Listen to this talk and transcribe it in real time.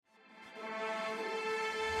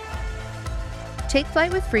Take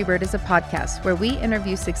Flight with Freebird is a podcast where we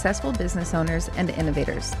interview successful business owners and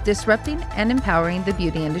innovators, disrupting and empowering the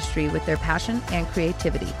beauty industry with their passion and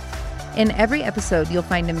creativity. In every episode, you'll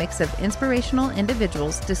find a mix of inspirational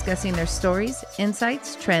individuals discussing their stories,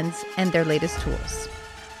 insights, trends, and their latest tools.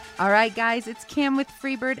 All right, guys, it's Cam with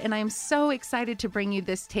Freebird, and I am so excited to bring you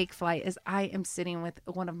this Take Flight as I am sitting with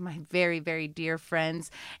one of my very, very dear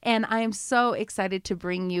friends, and I am so excited to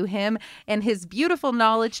bring you him and his beautiful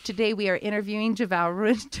knowledge. Today, we are interviewing Javon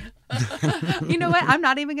Rudd. You know what? I'm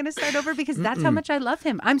not even going to start over because that's how much I love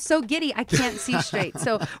him. I'm so giddy, I can't see straight.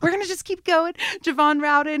 So we're going to just keep going. Javon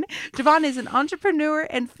Rowden. Javon is an entrepreneur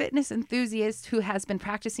and fitness enthusiast who has been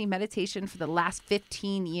practicing meditation for the last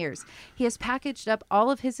 15 years. He has packaged up all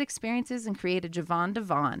of his experiences and created Javon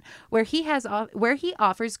Devon, where he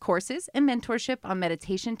offers courses and mentorship on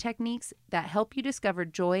meditation techniques that help you discover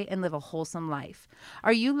joy and live a wholesome life.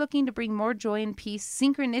 Are you looking to bring more joy and peace,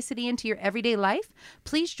 synchronicity into your everyday life?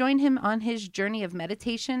 Please join him on his journey of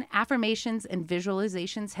meditation, affirmations, and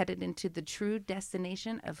visualizations headed into the true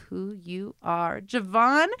destination of who you are.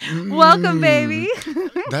 Javon, welcome, baby.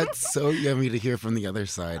 That's so yummy to hear from the other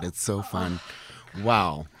side. It's so fun.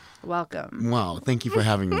 Wow. Welcome. Wow. Thank you for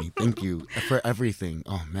having me. Thank you for everything.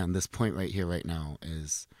 Oh, man, this point right here, right now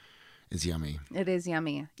is yummy. It is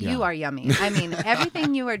yummy. Yeah. You are yummy. I mean,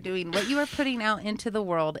 everything you are doing, what you are putting out into the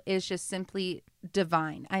world is just simply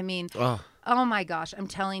divine. I mean, oh my gosh, I'm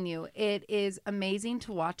telling you, it is amazing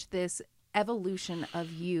to watch this evolution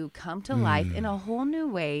of you come to life in a whole new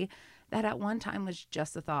way that at one time was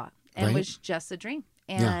just a thought and was just a dream.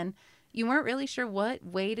 And you weren't really sure what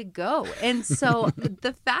way to go. And so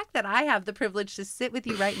the fact that I have the privilege to sit with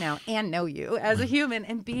you right now and know you as a human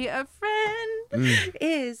and be a friend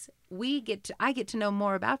is I get to know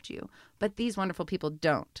more about you, but these wonderful people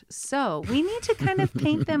don't. So we need to kind of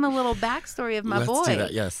paint them a little backstory of my boy. Let's do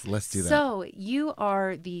that. Yes, let's do that. So you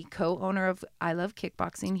are the co-owner of I Love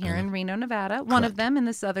Kickboxing here in Reno, Nevada. One of them in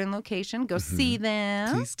the southern location. Go see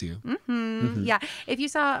them. Please do. Yeah. If you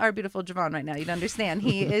saw our beautiful Javon right now, you'd understand.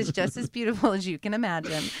 He is just as beautiful as you can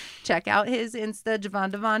imagine. Check out his Insta,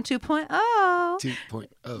 Javon Devon 2.0.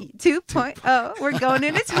 2.0. We're going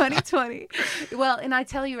into 2020. Well, and I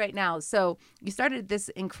tell you right now, so you started this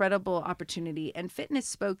incredible opportunity and fitness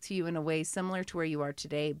spoke to you in a way similar to where you are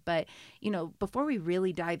today. But, you know, before we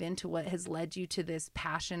really dive into what has led you to this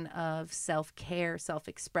passion of self-care,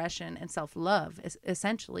 self-expression, and self-love,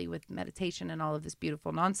 essentially with meditation and all of this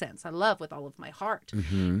beautiful nonsense I love with all of my heart,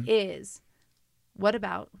 is where'd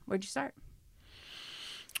you start?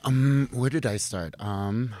 Where did I start?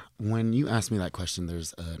 When you asked me that question,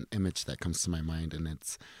 there's an image that comes to my mind, and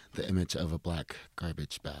it's the image of a black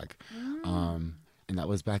garbage bag. And that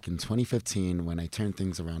was back in 2015 when I turned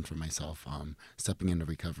things around for myself, stepping into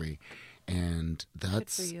recovery. And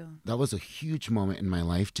that was a huge moment in my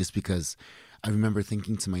life just because I remember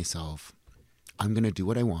thinking to myself, I'm going to do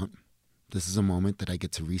what I want. This is a moment that I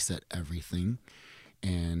get to reset everything,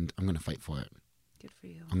 and I'm going to fight for it. Good for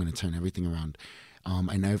you. I'm going to turn everything around.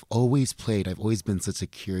 And I've always been such a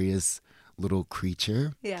curious little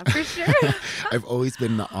creature. Yeah, for sure. I've always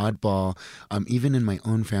been the oddball, even in my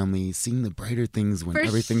own family, seeing the brighter things when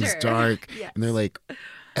everything's dark. Yes. And they're like,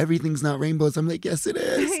 everything's not rainbows. I'm like, yes, it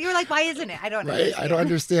is. You're like, why isn't it? I don't understand. I don't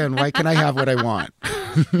understand. Why can't I have what I want?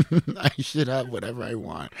 I should have whatever I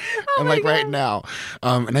want. Oh I'm God. right now.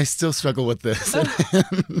 And I still struggle with this.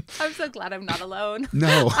 I'm so glad I'm not alone.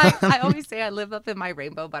 No. I always say I live up in my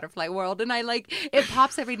rainbow butterfly world, and it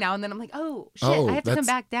pops every now and then. I'm like, oh, shit, I have to come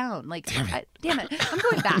back down. Like, damn it, I'm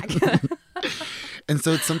going back. And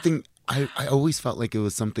so it's something, I always felt like it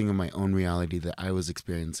was something in my own reality that I was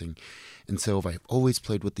experiencing. And so I've always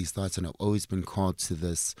played with these thoughts, and I've always been called to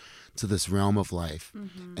this realm of life.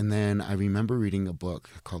 And then I remember reading a book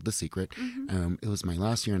called The Secret. It was my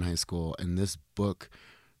last year in high school, and this book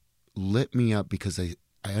lit me up because I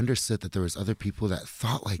understood that there was other people that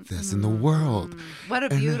thought like this in the world. What a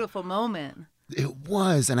beautiful moment. It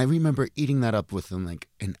was. And I remember eating that up within like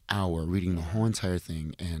an hour, reading the whole entire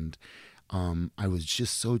thing. And I was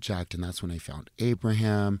just so jacked, and that's when I found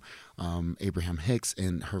Abraham Hicks,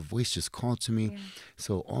 and her voice just called to me.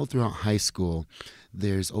 So all throughout high school,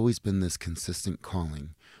 there's always been this consistent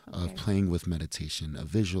calling of playing with meditation, of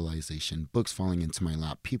visualization, books falling into my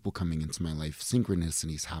lap, people coming into my life,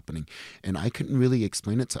 synchronicities happening. And I couldn't really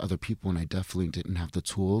explain it to other people, and I definitely didn't have the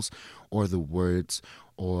tools or the words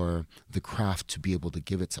or the craft to be able to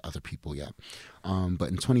give it to other people yet. But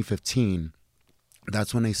in 2015,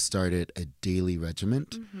 that's when I started a daily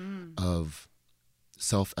regimen of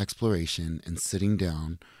self-exploration and sitting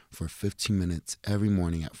down for 15 minutes every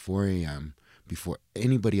morning at 4 a.m. before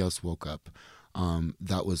anybody else woke up.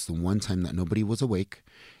 that was the one time that nobody was awake.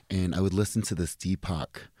 And I would listen to this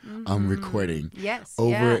Deepak recording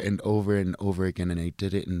over and over and over again. And I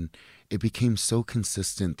did it, and it became so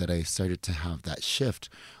consistent that I started to have that shift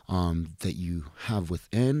that you have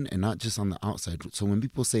within and not just on the outside. So when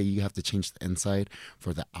people say you have to change the inside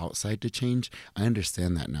for the outside to change, I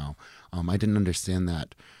understand that now. I didn't understand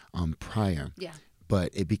that prior. Yeah. But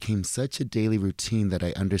it became such a daily routine that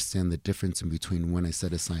I understand the difference in between when I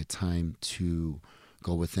set aside time to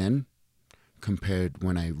go within compared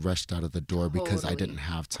when I rushed out of the door because I didn't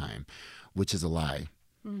have time, which is a lie.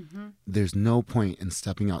 Mm-hmm. There's no point in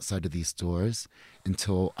stepping outside of these doors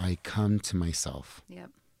until I come to myself.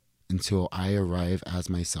 Yep. Until I arrive as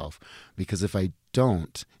myself. Because if I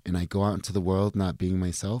don't, and I go out into the world not being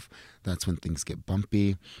myself, that's when things get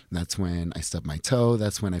bumpy. That's when I stub my toe.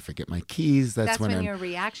 That's when I forget my keys. That's when you're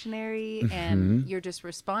reactionary and you're just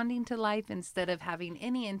responding to life instead of having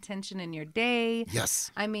any intention in your day. Yes.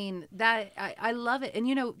 I mean, that I love it. And,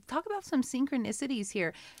 talk about some synchronicities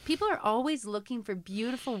here. People are always looking for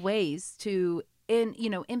beautiful ways to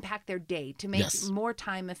impact their day, to make more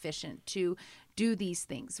time efficient, to do these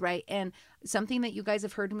things, right? And something that you guys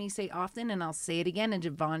have heard me say often, and I'll say it again, and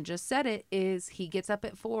Javon just said it, is he gets up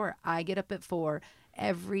at 4, I get up at 4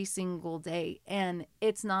 every single day. And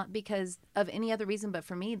it's not because of any other reason, but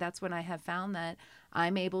for me, that's when I have found that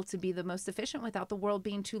I'm able to be the most efficient without the world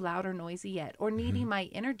being too loud or noisy yet, or needing my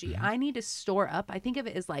energy. I need to store up. I think of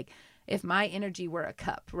it as like if my energy were a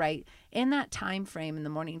cup, right? In that time frame in the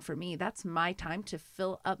morning for me, that's my time to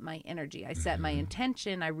fill up my energy. I set my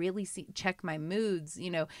intention. I really check my moods,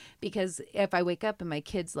 because if I wake up and my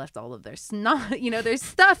kids left all of their snot, there's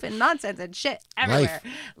stuff and nonsense and shit everywhere,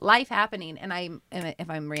 life happening. And if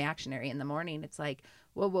I'm reactionary in the morning, it's like,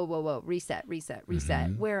 whoa, reset.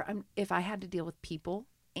 Where if I had to deal with people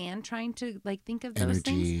and trying to think of those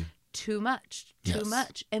things, too much.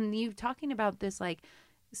 And you talking about this,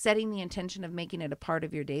 setting the intention of making it a part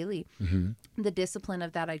of your daily, the discipline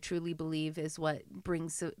of that, I truly believe, is what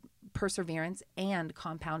brings perseverance and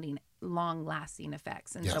compounding long-lasting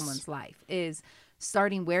effects in someone's life, is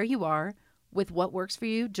starting where you are with what works for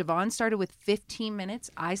you. Javon started with 15 minutes.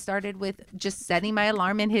 I started with just setting my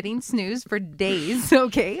alarm and hitting snooze for days,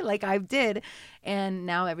 okay, like I did. And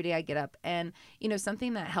now every day I get up. And,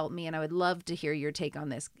 something that helped me, and I would love to hear your take on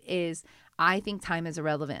this, is I think time is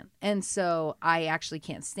irrelevant. And so I actually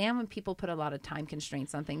can't stand when people put a lot of time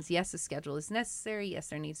constraints on things. Yes, a schedule is necessary. Yes,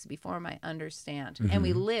 there needs to be form. I understand. And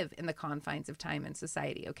we live in the confines of time and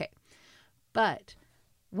society, okay. But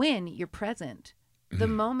when you're present, the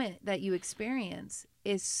moment that you experience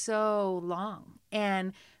is so long,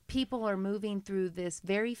 and people are moving through this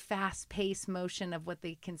very fast-paced motion of what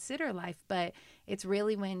they consider life. But it's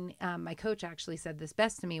really when my coach actually said this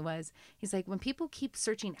best to me was, he's like, when people keep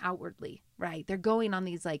searching outwardly, right? They're going on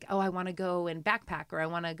these I want to go and backpack, or I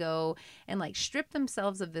want to go and strip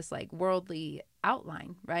themselves of this worldly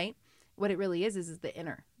outline, right? What it really is the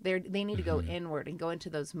inner. They need to go inward and go into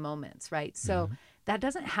those moments, right? So that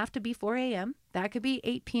doesn't have to be 4 a.m. That could be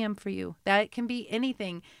 8 p.m. for you. That can be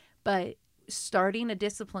anything. But starting a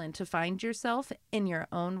discipline to find yourself in your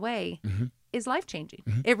own way is life-changing.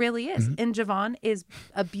 It really is. And Javon is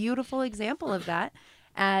a beautiful example of that.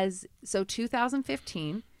 So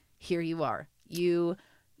 2015, here you are.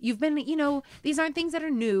 You've been, these aren't things that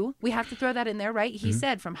are new. We have to throw that in there, right? He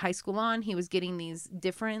said from high school on, he was getting these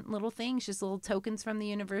different little things, just little tokens from the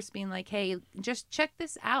universe being like, hey, just check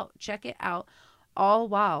this out. Check it out. All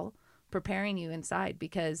while preparing you inside,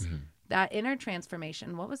 because that inner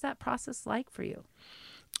transformation, what was that process like for you?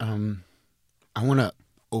 I want to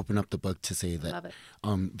open up the book to say that Love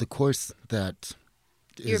it. The course that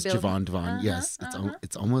is Javon. Yes,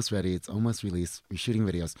 it's almost ready. It's almost released. We're shooting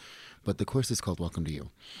videos, but the course is called Welcome to You.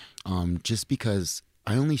 Just because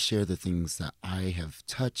I only share the things that I have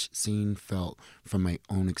touched, seen, felt from my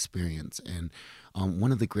own experience. And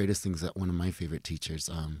one of the greatest things that one of my favorite teachers,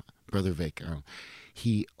 Brother Vic,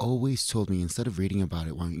 he always told me, instead of reading about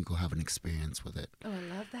it, why don't you go have an experience with it? Oh,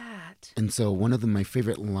 I love that. And so one of my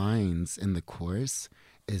favorite lines in the course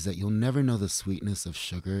is that you'll never know the sweetness of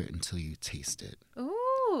sugar until you taste it.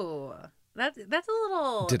 Ooh. That's a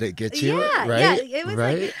little... Did it get you? Yeah, right? Yeah. It was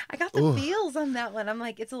I got the feels on that one. I'm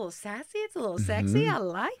like, it's a little sassy. It's a little sexy. I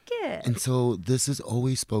like it. And so this has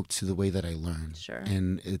always spoke to the way that I learn. Sure.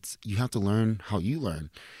 And you have to learn how you learn.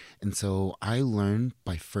 And so I learn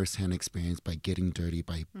by firsthand experience, by getting dirty,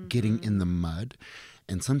 by getting in the mud.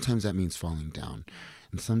 And sometimes that means falling down.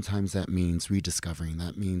 And sometimes that means rediscovering.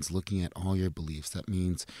 That means looking at all your beliefs. That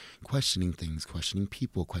means questioning things, questioning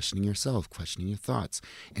people, questioning yourself, questioning your thoughts.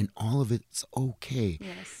 And all of it's okay.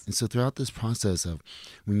 Yes. And so throughout this process of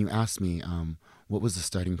when you ask me, what was the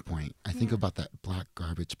starting point? I think about that black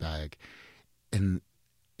garbage bag. And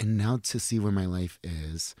now to see where my life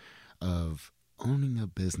is of owning a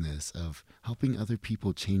business, of helping other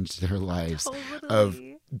people change their lives, of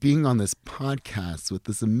being on this podcast with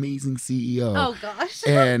this amazing CEO. Oh, gosh.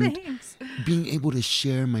 And Thanks. being able to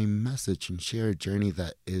share my message and share a journey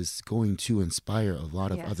that is going to inspire a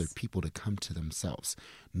lot of other people to come to themselves.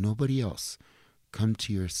 Nobody else. Come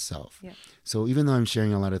to yourself. Yep. So even though I'm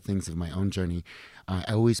sharing a lot of things of my own journey,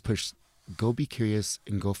 I always push, go be curious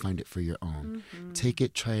and go find it for your own. Mm-hmm. Take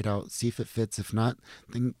it, try it out, see if it fits. If not,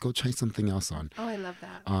 then go try something else on. Oh, I love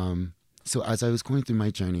that. So as I was going through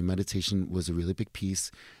my journey, meditation was a really big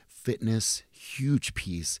piece. Fitness, huge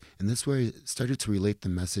piece. And this is where I started to relate the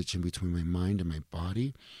message in between my mind and my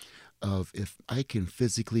body of if I can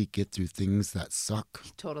physically get through things that suck,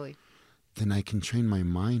 Totally. then I can train my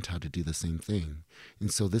mind how to do the same thing.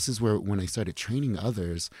 And so this is where when I started training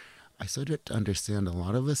others, I started to understand a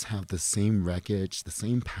lot of us have the same wreckage, the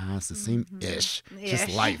same past, the same ish, just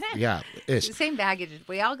life. Yeah, ish. The same baggage.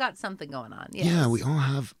 We all got something going on. Yes. Yeah, we all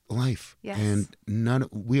have life. Yes. And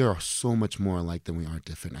we are so much more alike than we are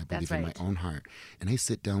different, I believe, That's in right. my own heart. And I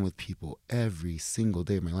sit down with people every single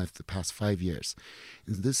day of my life the past 5 years.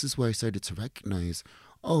 And this is where I started to recognize,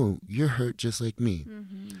 oh, you're hurt just like me.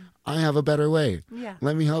 I have a better way. Yeah.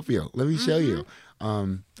 Let me help you. Let me show you.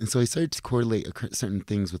 And so I started to correlate certain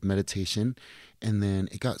things with meditation. And then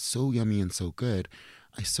it got so yummy and so good.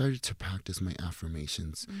 I started to practice my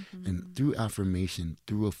affirmations. And through affirmation,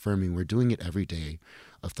 through affirming, we're doing it every day,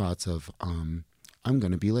 of thoughts of, I'm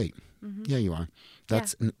going to be late. Yeah, you are.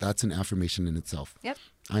 That's an affirmation in itself. Yep.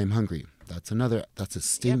 I am hungry. That's a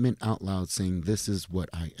statement out loud saying, this is what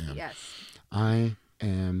I am. Yes. I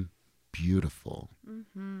am beautiful.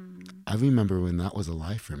 I remember when that was a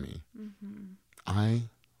lie for me. I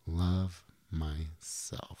love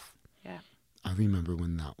myself. Yeah. I remember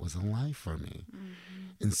when that was a lie for me.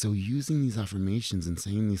 And so using these affirmations and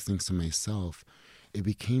saying these things to myself, it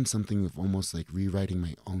became something of almost like rewriting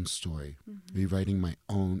my own story, rewriting my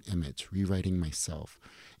own image, rewriting myself,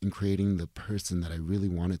 and creating the person that I really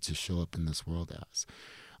wanted to show up in this world as.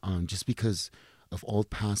 Just because of old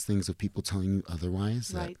past things of people telling you otherwise,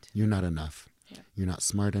 that you're not enough. Yeah. You're not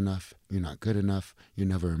smart enough. You're not good enough. You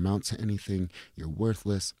never amount to anything. You're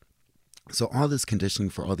worthless. So all this conditioning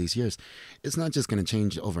for all these years, it's not just going to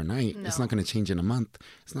change overnight. No. It's not going to change in a month.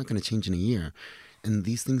 It's not going to change in a year. And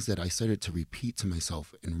these things that I started to repeat to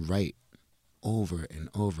myself and write over and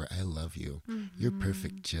over, I love you. You're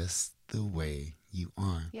perfect just the way you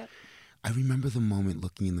are. Yep. I remember the moment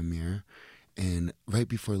looking in the mirror and right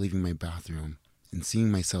before leaving my bathroom and seeing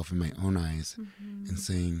myself in my own eyes and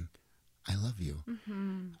saying, I love you.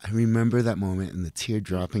 I remember that moment and the tear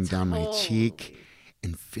dropping down my cheek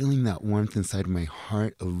and feeling that warmth inside my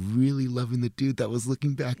heart of really loving the dude that was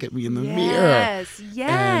looking back at me in the mirror.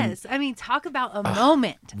 Yes. I mean, talk about a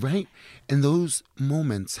moment. Right? And those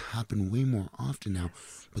moments happen way more often now.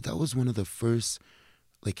 But that was one of the first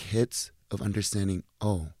hits of understanding,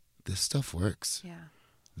 oh, this stuff works. Yeah.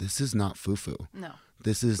 This is not foo-foo. No.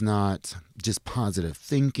 This is not just positive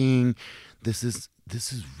thinking. This is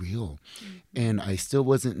real. And I still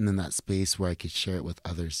wasn't in that space where I could share it with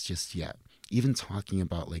others just yet. Even talking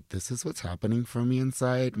about this is what's happening for me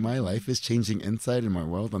inside. My life is changing inside and my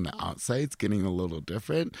world on the outside's getting a little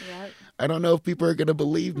different. Yep. I don't know if people are going to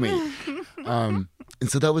believe me. And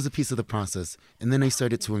so that was a piece of the process. And then I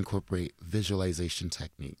started to incorporate visualization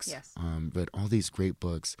techniques. Yes. Read all these great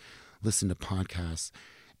books, listened to podcasts,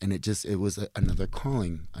 and it was another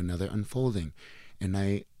calling, another unfolding. And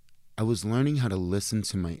I was learning how to listen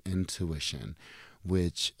to my intuition,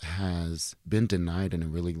 which has been denied in a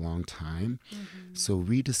really long time. So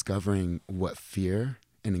rediscovering what fear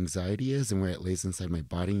and anxiety is and where it lays inside my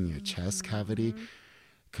body in your chest cavity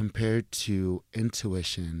compared to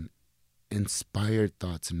intuition, inspired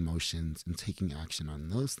thoughts and emotions, and taking action on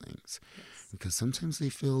those things. Because sometimes they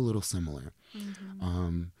feel a little similar.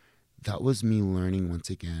 That was me learning once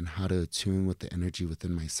again how to attune with the energy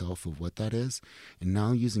within myself of what that is, and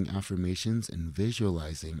now using affirmations and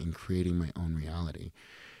visualizing and creating my own reality.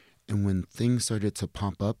 And when things started to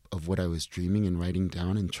pop up of what I was dreaming and writing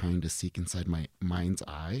down and trying to seek inside my mind's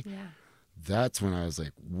eye, that's when I was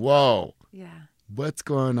like, whoa, what's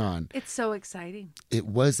going on? It's so exciting. It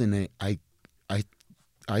wasn't I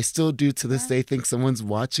I still do to this day think someone's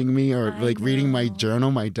watching me or like reading my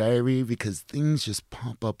journal, my diary, because things just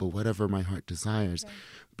pop up of whatever my heart desires. Right.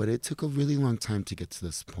 But it took a really long time to get to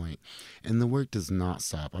this point. And the work does not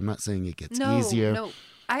stop. I'm not saying it gets easier. No,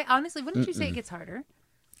 I honestly, wouldn't you say it gets harder?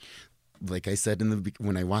 Like I said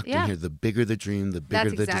when I walked in here, the bigger the dream, the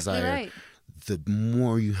bigger the desire, the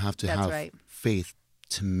more you have to have faith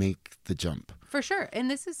to make the jump. For sure. And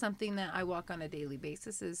this is something that I walk on a daily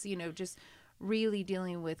basis is, just really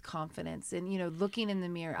dealing with confidence and, looking in the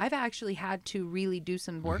mirror. I've actually had to really do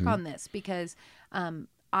some work on this because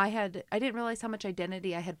I didn't realize how much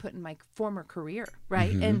identity I had put in my former career,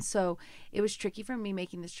 right? And so it was tricky for me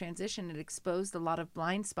making this transition. It exposed a lot of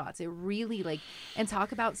blind spots. It really and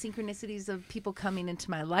talk about synchronicities of people coming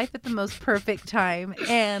into my life at the most perfect time.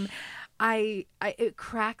 And it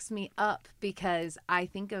cracks me up because I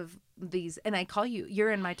think of these, and I call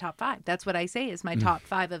you're in my top 5. That's what I say is my top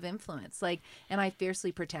 5 of influence. And I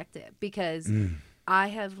fiercely protect it because I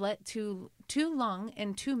have let too long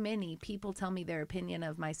and too many people tell me their opinion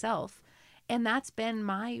of myself. And that's been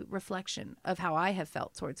my reflection of how I have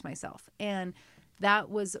felt towards myself. And that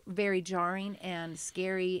was very jarring and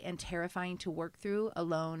scary and terrifying to work through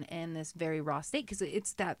alone in this very raw state. Because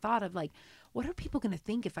it's that thought of what are people going to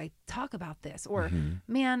think if I talk about this? Or,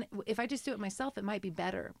 man, if I just do it myself, it might be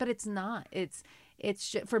better. But it's not. It's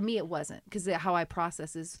for me, it wasn't, because how I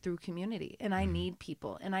process is through community. And I need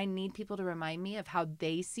people. And I need people to remind me of how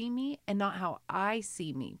they see me and not how I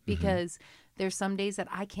see me. Because there's some days that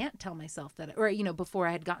I can't tell myself that, or, before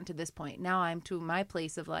I had gotten to this point. Now I'm to my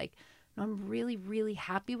place of I'm really, really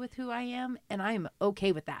happy with who I am, and I am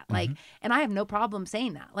okay with that. And I have no problem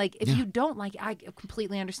saying that. If you don't I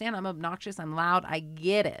completely understand. I'm obnoxious. I'm loud. I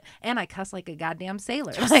get it. And I cuss like a goddamn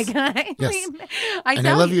sailor. Yes. I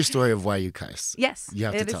love your story of why you cuss. Yes. You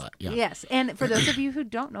have to tell it. Yeah. Yes. And for those of you who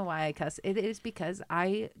don't know why I cuss, it is because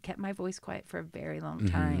I kept my voice quiet for a very long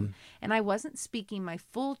time. And I wasn't speaking my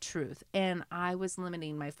full truth, and I was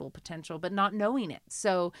limiting my full potential, but not knowing it.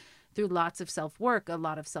 So through lots of self-work, a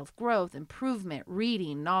lot of self-growth, improvement,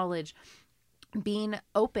 reading, knowledge, being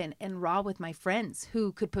open and raw with my friends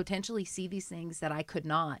who could potentially see these things that I could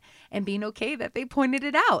not, and being okay that they pointed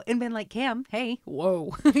it out and been like, Cam, hey,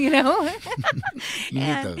 whoa, You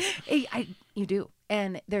need those. You do.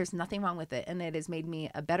 And there's nothing wrong with it. And it has made me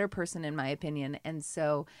a better person, in my opinion. And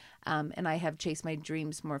so, and I have chased my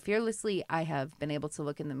dreams more fearlessly. I have been able to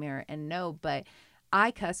look in the mirror and know, but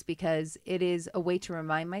I cuss because it is a way to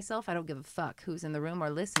remind myself I don't give a fuck who's in the room or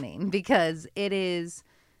listening, because it is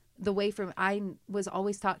the way I was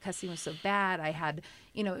always taught cussing was so bad. I had,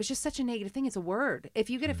 it was just such a negative thing. It's a word. If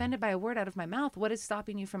you get offended by a word out of my mouth, what is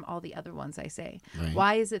stopping you from all the other ones I say? Right.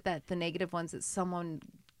 Why is it that the negative ones that someone,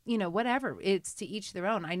 whatever, it's to each their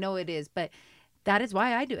own. I know it is, but that is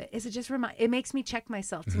why I do it. Is it just it makes me check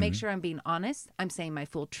myself to make sure I'm being honest. I'm saying my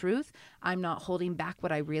full truth. I'm not holding back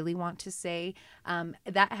what I really want to say.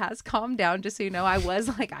 That has calmed down, just so you know. I was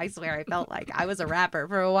I swear I felt like I was a rapper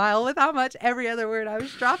for a while with how much every other word I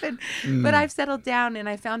was dropping. But I've settled down, and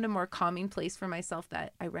I found a more calming place for myself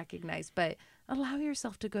that I recognize. But allow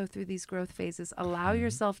yourself to go through these growth phases. Allow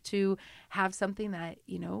yourself to have something that,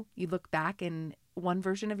 you look back and one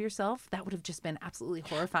version of yourself that would have just been absolutely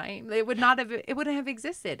horrifying. It wouldn't have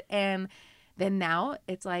existed. And then now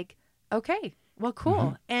it's okay, well,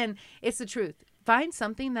 cool. And it's the truth. Find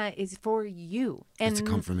something that is for you. And it's a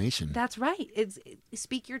confirmation. That's right.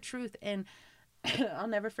 Speak your truth. And I'll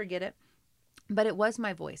never forget it. But it was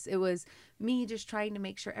my voice. It was me just trying to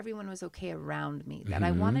make sure everyone was okay around me, that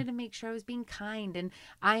I wanted to make sure I was being kind. And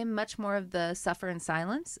I am much more of the suffer in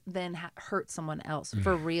silence than hurt someone else,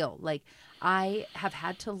 for real. I have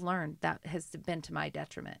had to learn that has been to my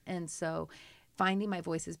detriment. And so finding my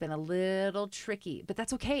voice has been a little tricky, but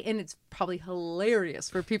that's okay. And it's probably hilarious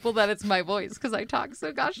for people that it's my voice because I talk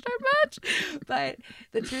so gosh darn much. But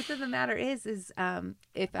the truth of the matter is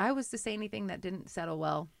if I was to say anything that didn't settle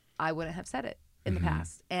well, I wouldn't have said it in the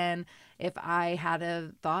past. And if I had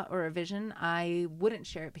a thought or a vision, I wouldn't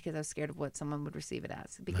share it because I was scared of what someone would receive it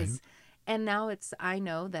as. And now I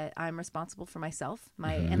know that I'm responsible for myself,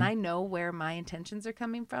 and I know where my intentions are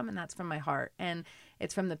coming from, and that's from my heart, and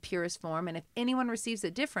it's from the purest form. And if anyone receives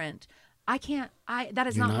it different, that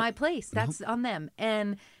is not my place. That's on them.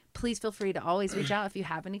 And please feel free to always reach out if you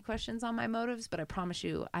have any questions on my motives, but I promise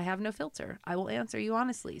you, I have no filter. I will answer you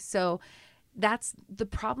honestly. So that's the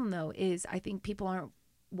problem, though, is I think people aren't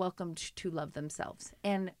welcomed to love themselves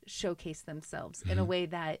and showcase themselves in a way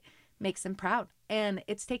that makes them proud. And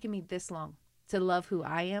it's taken me this long to love who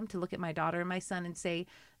I am, to look at my daughter and my son and say,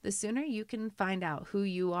 the sooner you can find out who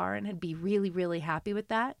you are and be really, really happy with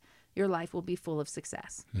that, your life will be full of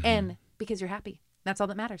success. And because you're happy. That's all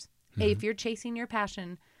that matters. If you're chasing your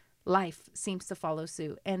passion, life seems to follow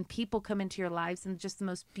suit, and people come into your lives in just the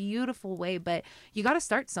most beautiful way. But you got to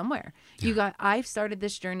start somewhere. I've started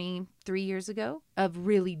this journey 3 years ago of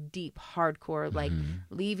really deep, hardcore, like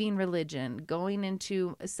leaving religion, going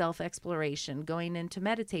into self-exploration, going into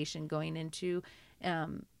meditation, going into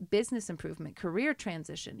business improvement, career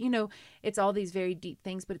transition. You know, it's all these very deep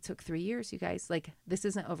things, but it took 3 years, you guys. Like, this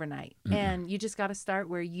isn't overnight. And you just got to start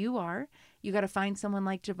where you are. You got to find someone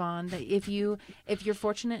like Javon that if you're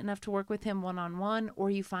fortunate enough to work with him one-on-one,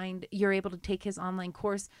 or you find you're able to take his online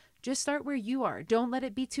course, just start where you are. Don't let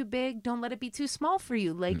it be too big. Don't let it be too small for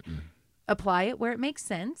you. Like, apply it where it makes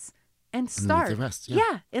sense. And start. And the rest,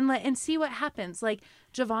 and see what happens. Like,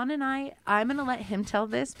 Javon and I'm going to let him tell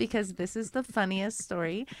this because this is the funniest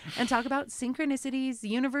story, and talk about synchronicities, the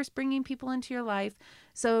universe bringing people into your life.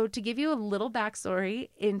 So to give you a little backstory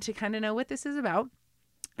and to kind of know what this is about.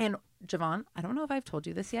 And Javon, I don't know if I've told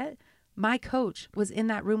you this yet. My coach was in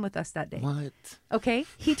that room with us that day. What? Okay.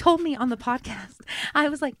 He told me on the podcast. I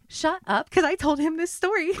was like, shut up, because I told him this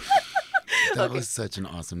story. That was such an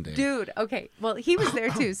awesome day. Dude, okay. Well, he was there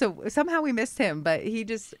too. So somehow we missed him, but he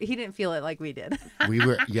didn't feel it like we did. We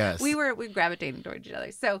were gravitating towards each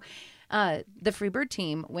other. So the Freebird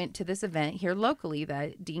team went to this event here locally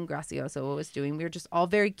that Dean Gracioso was doing. We were just all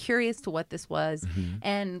very curious to what this was.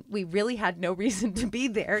 And we really had no reason to be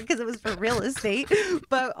there because it was for real estate.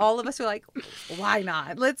 But all of us were like, why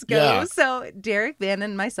not? Let's go. Yeah. So Derek, Van,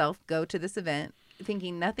 and myself go to this event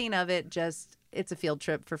thinking nothing of it, just it's a field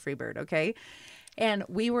trip for Freebird, okay? And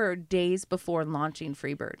we were days before launching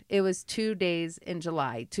Freebird. It was 2 days in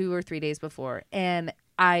July, 2 or 3 days before. And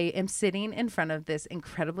I am sitting in front of this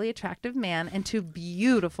incredibly attractive man and 2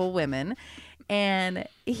 beautiful women. And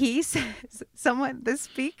he says, the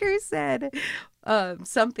speaker said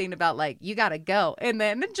something about like, you got to go. And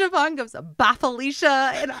then Javon goes, bye,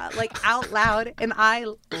 Felicia, and like out loud. And I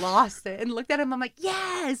lost it and looked at him. I'm like,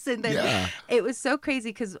 yes. And then it was so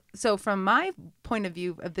crazy because from my point of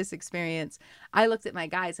view of this experience, I looked at my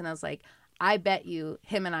guys and I was like, I bet you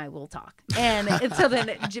him and I will talk. And so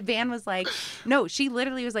then Van was like, no, she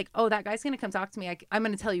literally was like, oh, that guy's going to come talk to me. I'm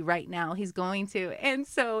going to tell you right now, he's going to. And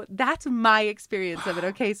so that's my experience of it.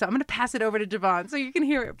 Okay, so I'm going to pass it over to Javon so you can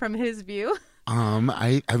hear it from his view.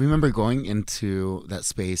 I remember going into that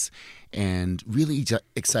space and really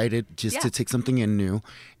excited just to take something in new.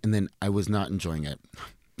 And then I was not enjoying it.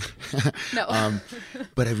 No.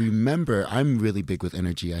 But I remember I'm really big with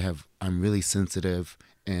energy. I'm really sensitive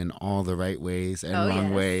in all the right ways and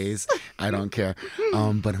wrong ways. I don't care.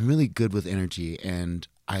 But I'm really good with energy. And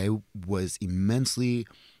I was immensely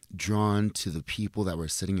drawn to the people that were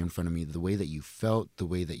sitting in front of me, the way that you felt, the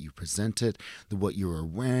way that you presented, what you were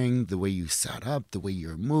wearing, the way you sat up, the way you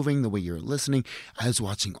were moving, the way you were listening. I was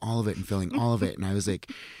watching all of it and feeling all of it. And I was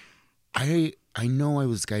like, I know I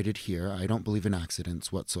was guided here. I don't believe in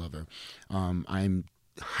accidents whatsoever. I'm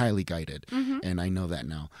highly guided, and I know that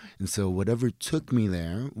now. And so whatever took me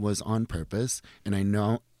there was on purpose, and I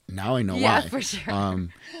know why. Yeah, for sure.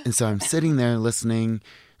 And so I'm sitting there listening.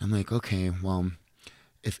 I'm like, okay, well,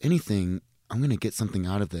 if anything, I'm going to get something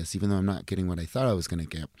out of this, even though I'm not getting what I thought I was going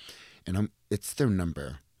to get. And it's their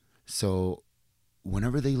number. So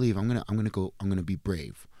whenever they leave, I'm going to be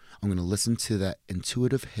brave. I'm going to listen to that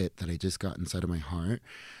intuitive hit that I just got inside of my heart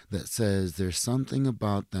that says there's something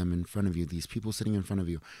about them in front of you, these people sitting in front of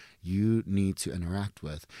you need to interact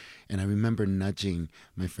with. And I remember nudging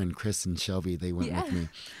my friend Chris and Shelby. They went with me.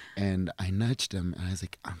 And I nudged them and I was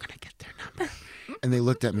like, I'm going to get their number. And they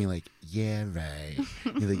looked at me like, yeah, right.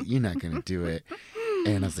 You're like, you're not going to do it.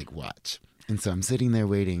 And I was like, watch. And so I'm sitting there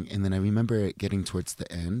waiting. And then I remember it getting towards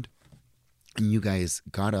the end. And you guys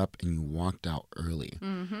got up and you walked out early.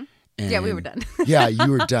 And yeah, we were done. Yeah,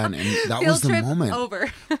 you were done. And that was the moment.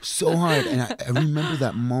 Over. So hard. And I remember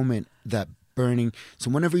that moment, that burning.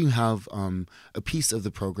 So whenever you have a piece of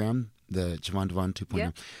the program, the Javon Devon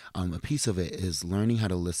 2.0, a piece of it is learning how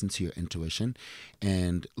to listen to your intuition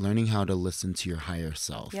and learning how to listen to your higher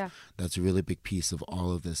self. Yeah. That's a really big piece of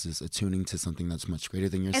all of this, is attuning to something that's much greater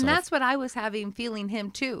than yourself. And that's what I was feeling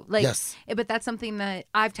him too. Like, but that's something that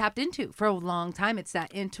I've tapped into for a long time. It's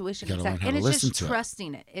that intuition. It's just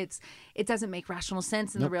trusting it. It doesn't make rational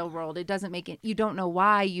sense in the real world. It doesn't make it. You don't know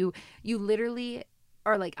why. You literally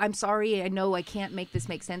are like, I'm sorry, I know I can't make this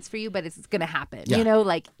make sense for you, but it's going to happen. Yeah. You know,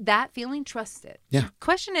 like that feeling, trust it. Yeah.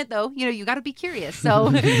 Question it though. You know, you got to be curious. So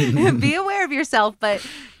be aware of yourself, but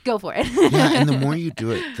go for it. Yeah. And the more you do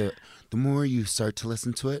it, the more you start to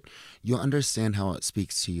listen to it, you'll understand how it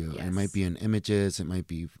speaks to you. Yes. It might be in images, it might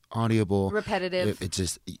be audible, repetitive.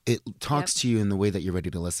 It talks to you in the way that you're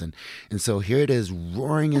ready to listen. And so here it is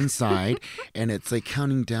roaring inside, and it's like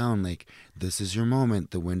counting down, like, this is your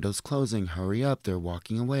moment. The window's closing. Hurry up. They're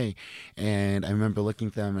walking away. And I remember looking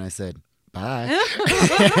at them and I said, bye.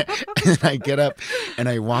 And I get up and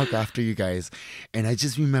I walk after you guys. And I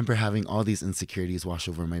just remember having all these insecurities wash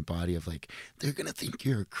over my body of like, they're going to think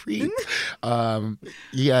you're a creep.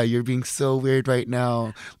 Yeah, you're being so weird right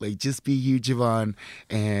now. Like, just be you, Javon.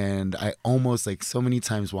 And I almost, like, so many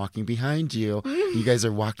times walking behind you, you guys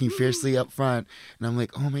are walking fiercely up front. And I'm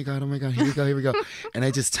like, oh my God, here we go. And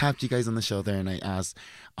I just tapped you guys on the shoulder and I asked,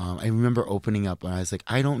 I remember opening up and I was like,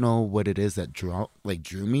 I don't know what it is that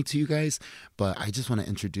drew me to you guys, but I just want to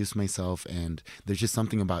introduce myself, and there's just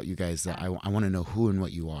something about you guys that I want to know who and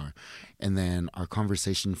what you are. And then our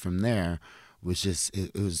conversation from there was just,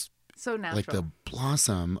 it was so natural. Like the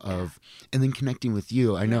blossom of, and then connecting with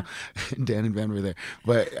you. I know Dan and Van were there,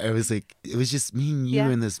 but I was like, it was just me and you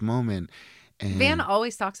in this moment. And Van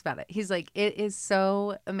always talks about it. He's like, it is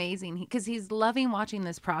so amazing because he's loving watching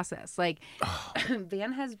this process. Like,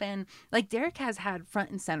 Van has been, like, Derek has had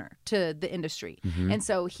front and center to the industry. And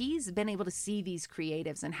so he's been able to see these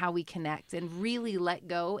creatives and how we connect and really let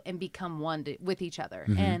go and become one with each other.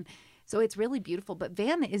 And so it's really beautiful. But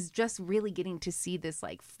Van is just really getting to see this,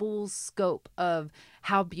 like, full scope of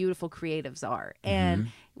how beautiful creatives are. And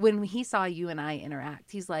when he saw you and I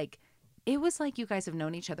interact, he's like, it was like you guys have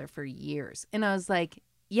known each other for years. And I was like,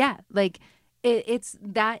 yeah, like it's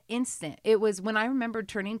that instant. It was when I remembered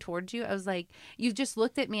turning towards you, I was like, you just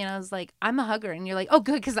looked at me and I was like, I'm a hugger. And you're like, oh,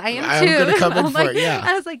 good, because I am too. I'm going to come in for it, yeah.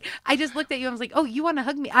 I was like, I just looked at you and I was like, oh, you want to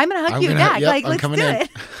hug me? I'm going to hug you back. Like, let's do it.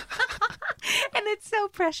 And it's so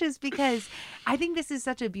precious because I think this is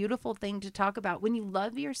such a beautiful thing to talk about when you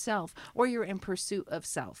love yourself or you're in pursuit of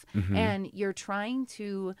self and you're trying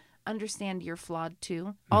to understand you're flawed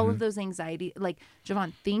too. All of those anxiety, like,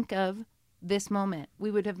 Javon, think of this moment.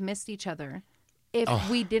 We would have missed each other if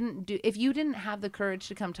if you didn't have the courage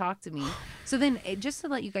to come talk to me. So then just to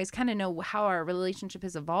let you guys kind of know how our relationship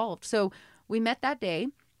has evolved. So we met that day.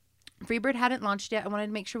 Freebird hadn't launched yet. I wanted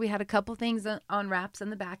to make sure we had a couple things on wraps on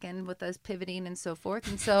the back end with us pivoting and so forth.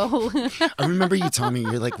 And so I remember you telling me,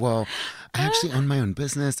 you're like, well, I actually own my own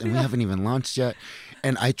business and we haven't even launched yet.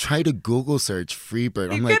 And I tried to Google search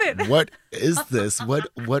Freebird. I'm like, what is this?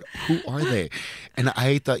 Who are they? And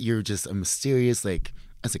I thought you were just a mysterious, like,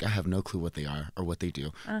 I was like, I have no clue what they are or what they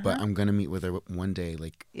do, but I'm going to meet with her one day.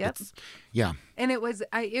 Like, yeah. And it was,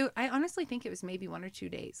 I honestly think it was maybe 1 or 2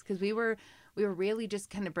 days because we were really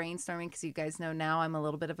just kind of brainstorming because you guys know now I'm a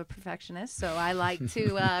little bit of a perfectionist. So I like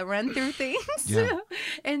to run through things.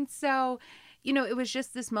 And so, it was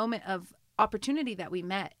just this moment of opportunity that we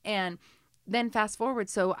met. And then fast forward.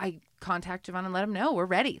 So I contact Javon and let him know we're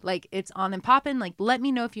ready. Like, it's on and popping. Like, let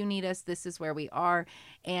me know if you need us. This is where we are.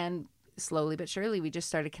 And slowly but surely, we just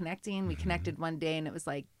started connecting. We connected one day and it was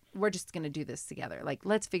like, we're just going to do this together. Like,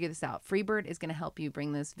 let's figure this out. Freebird is going to help you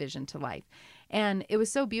bring this vision to life. And it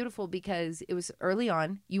was so beautiful because it was early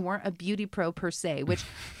on. You weren't a beauty pro per se, which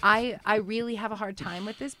I really have a hard time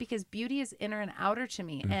with this because beauty is inner and outer to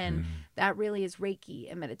me. And that really is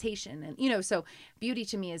Reiki and meditation. And, so beauty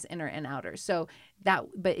to me is inner and outer. So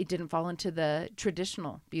but it didn't fall into the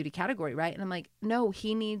traditional beauty category, right? And I'm like, no,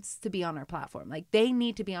 he needs to be on our platform. Like, they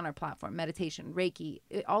need to be on our platform. Meditation, Reiki,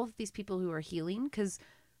 all of these people who are healing, because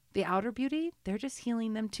the outer beauty, they're just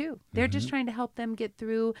healing them too. They're just trying to help them get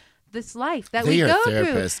through this life that we go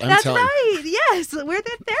through. That's right. Yes, we're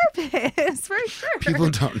the therapists for sure. People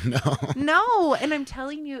don't know. No, and I'm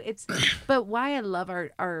telling you, but why I love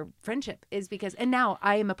our friendship is because, and now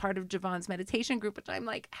I am a part of Javon's meditation group, which I'm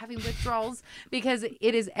like having withdrawals because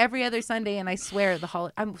it is every other Sunday, and I swear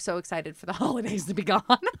I'm so excited for the holidays to be gone.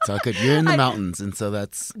 It's all good. You're in the mountains, and so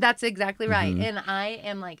that's exactly right. And I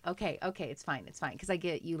am like, okay, it's fine, because I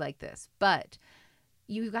get you like this, but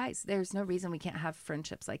you guys, there's no reason we can't have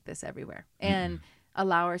friendships like this everywhere and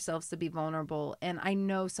allow ourselves to be vulnerable. And I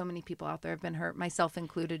know so many people out there have been hurt, myself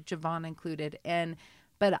included, Javon included.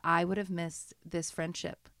 But I would have missed this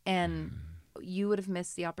friendship, and you would have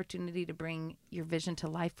missed the opportunity to bring your vision to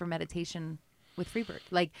life for meditation with Freebird.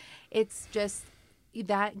 Like, it's just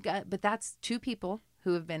but that's two people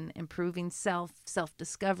who have been improving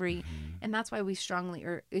self-discovery. And that's why we strongly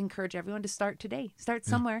encourage everyone to start today. Start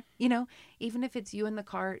somewhere, even if it's you in the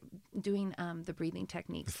car doing the breathing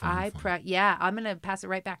techniques. I'm going to pass it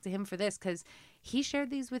right back to him for this because he shared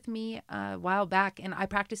these with me a while back, and I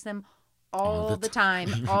practice them all the time.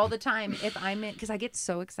 If I'm in, because I get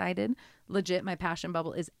so excited. Legit, my passion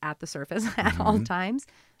bubble is at the surface at all times.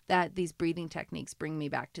 that these breathing techniques bring me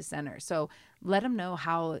back to center. So let him know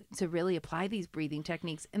how to really apply these breathing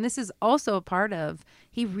techniques. And this is also a part of,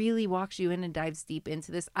 he really walks you in and dives deep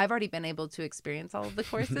into this. I've already been able to experience all of the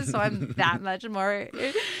courses, so I'm that much more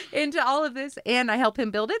into all of this, and I help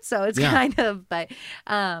him build it. So it's kind of, but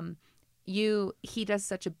he does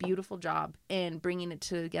such a beautiful job in bringing it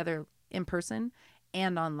together in person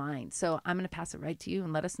and online. So I'm going to pass it right to you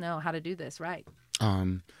and let us know how to do this right.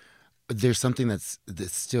 There's something that's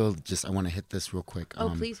still just, I want to hit this real quick.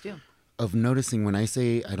 Please do. Of noticing when I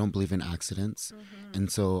say I don't believe in accidents.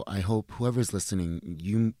 And so I hope whoever's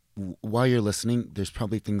listening, while you're listening, there's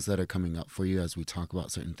probably things that are coming up for you as we talk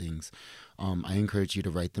about certain things. I encourage you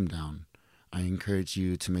to write them down. I encourage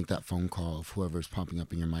you to make that phone call of whoever's popping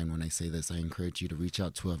up in your mind when I say this. I encourage you to reach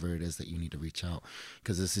out to whoever it is that you need to reach out,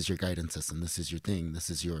 because this is your guidance system. This is your thing. This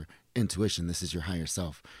is your intuition. This is your higher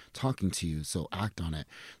self talking to you. So act on it.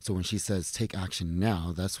 So when she says take action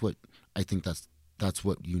now, that's what I think that's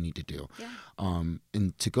what you need to do. Yeah.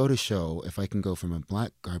 And to go to show, if I can go from a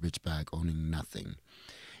black garbage bag owning nothing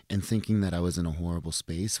and thinking that I was in a horrible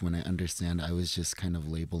space, when I understand I was just kind of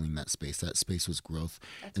labeling that space. That space was growth.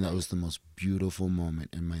 That was the most beautiful moment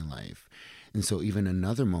in my life. And so even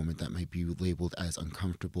another moment that might be labeled as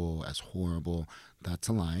uncomfortable, as horrible, that's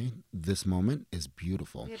a lie. This moment is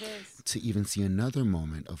beautiful. It is. To even see another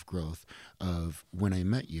moment of growth of when I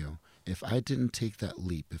met you, if I didn't take that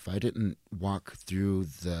leap, if I didn't walk through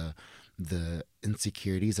the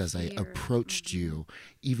insecurities as I approached you,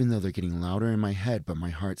 even though they're getting louder in my head, but my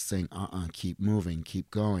heart's saying, keep moving,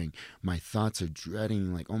 keep going. My thoughts are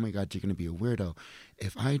dreading, like, oh my God, you're going to be a weirdo.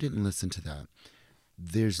 If I didn't listen to that,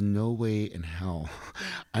 there's no way in hell.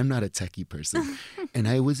 I'm not a techie person. And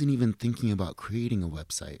I wasn't even thinking about creating a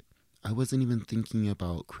website. I wasn't even thinking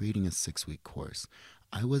about creating a 6-week course.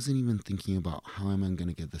 I wasn't even thinking about how am I going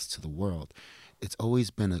to get this to the world. It's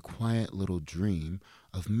always been a quiet little dream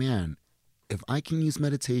of, man, if I can use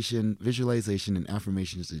meditation, visualization, and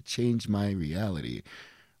affirmations to change my reality,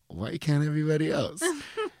 why can't everybody else?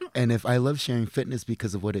 And if I love sharing fitness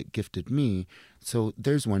because of what it gifted me, so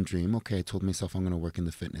there's one dream. Okay, I told myself I'm going to work in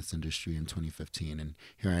the fitness industry in 2015, and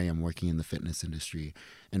here I am working in the fitness industry,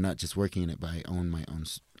 and not just working in it, but I own my own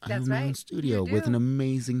studio with an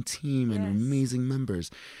amazing team and amazing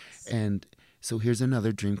members. And so here's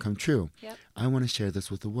another dream come true. Yep. I want to share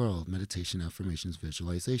this with the world. Meditation, affirmations,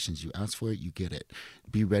 visualizations. You ask for it, you get it.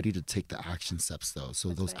 Be ready to take the action steps, though. So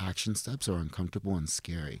those action steps are uncomfortable and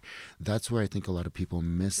scary. That's where I think a lot of people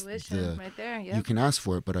miss right there. Yep. You can ask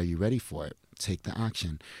for it, but are you ready for it? Take the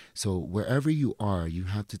action. So wherever you are, you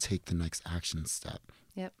have to take the next action step.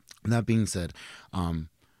 Yep. And that being said,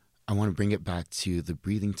 I want to bring it back to the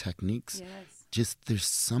breathing techniques. Yes. Just there's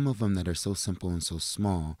some of them that are so simple and so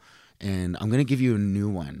small. And I'm going to give you a new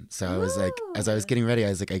one. So I was like, as I was getting ready, I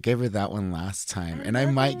was like, I gave her that one last time. And I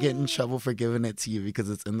might get in trouble for giving it to you because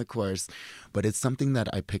it's in the course. But it's something that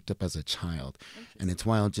I picked up as a child. And it's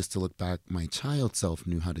wild just to look back. My child self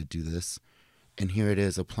knew how to do this. And here it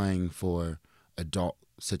is applying for adult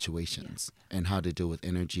situations and how to deal with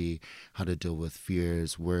energy, how to deal with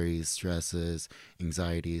fears, worries, stresses,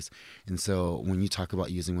 anxieties. And so when you talk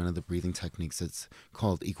about using one of the breathing techniques, it's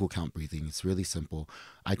called equal count breathing. It's really simple.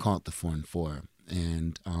 I call it the 4 and 4.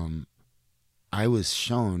 And I was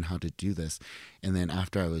shown how to do this. And then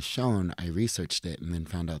after I was shown, I researched it and then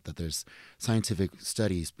found out that there's scientific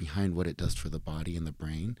studies behind what it does for the body and the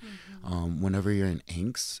brain. Whenever you're in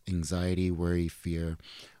angst, anxiety, worry, fear,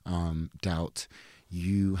 doubt,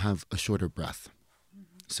 you have a shorter breath.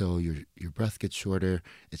 So your breath gets shorter,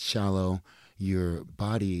 it's shallow, your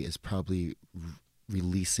body is probably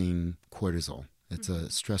releasing cortisol. It's a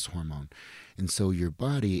stress hormone. And so your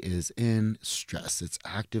body is in stress. It's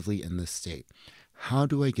actively in this state. How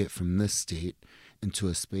do I get from this state into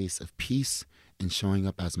a space of peace and showing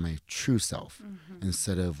up as my true self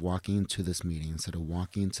instead of walking into this meeting, instead of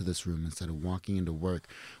walking into this room, instead of walking into work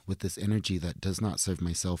with this energy that does not serve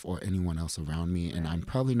myself or anyone else around me. And I'm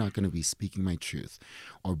probably not going to be speaking my truth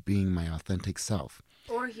or being my authentic self.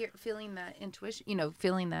 Or feeling that intuition,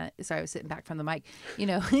 feeling that, sorry, I was sitting back from the mic,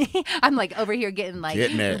 I'm like over here getting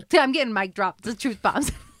I'm getting mic dropped, the truth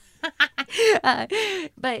bombs.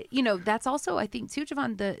 But that's also, I think too,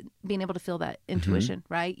 Javon, being able to feel that intuition,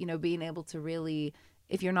 right? Being able to really,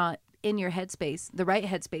 if you're not in your headspace, the right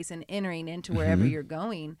headspace, and entering into wherever you're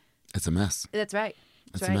going, it's a mess. That's right.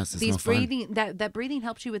 It's a mess. It's These no fun. breathing, that breathing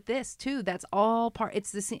helps you with this too. That's all part.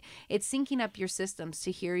 It's syncing up your systems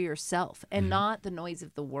to hear yourself and not the noise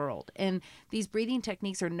of the world. And these breathing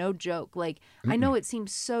techniques are no joke. Like I know it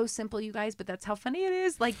seems so simple, you guys, but that's how funny it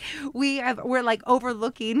is. Like we're like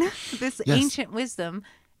overlooking this ancient wisdom.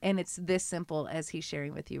 And it's this simple as he's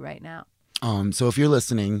sharing with you right now. So if you're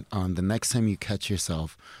listening, the next time you catch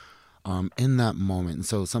yourself in that moment,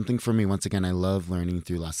 so something for me, once again, I love learning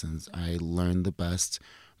through lessons. I learn the best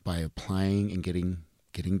by applying and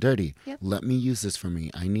getting dirty. Yep. Let me use this for me.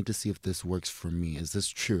 I need to see if this works for me. Is this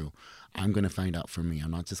true? I'm going to find out for me.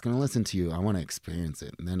 I'm not just going to listen to you. I want to experience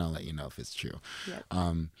it, and then I'll let you know if it's true. Yep.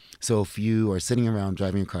 So if you are sitting around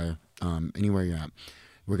driving a car, anywhere you're at,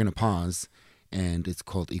 we're going to pause, and it's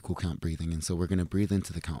called equal count breathing. And so we're going to breathe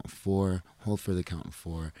into the count of 4, hold for the count of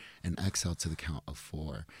 4, and exhale to the count of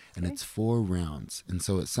 4. And it's 4 rounds. And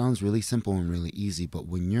so it sounds really simple and really easy, but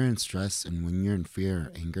when you're in stress and when you're in fear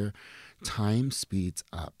or anger, time speeds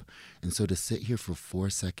up. And so to sit here for 4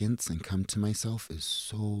 seconds and come to myself is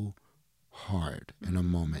so hard in a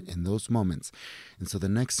moment, in those moments. And so the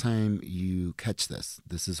next time you catch this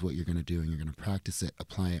is what you're going to do, and you're going to practice it,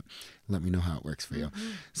 apply it. Let me know how it works for you.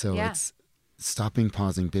 So it's stopping,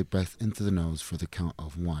 pausing, big breath into the nose for the count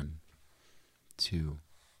of 1, 2,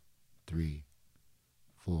 3,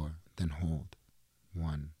 4. Then hold.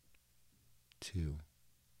 1, 2,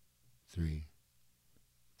 3,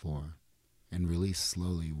 4. And release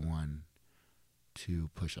slowly. 1, 2.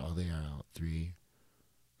 Push all the air out. 3,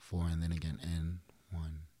 4. And then again in.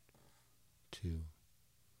 1, 2,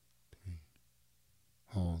 3.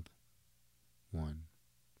 Hold. 1,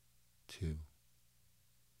 2.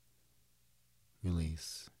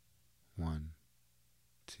 Release. 1,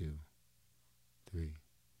 2, 3,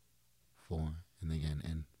 4. And again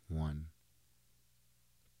in. 1,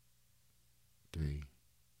 3,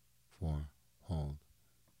 4. Hold.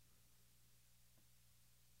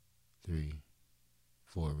 3,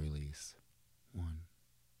 4. Release. 1,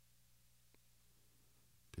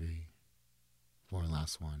 3, 4.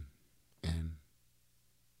 Last one. In.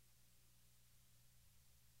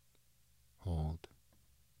 Hold.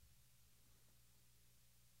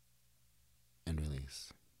 And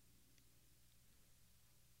release.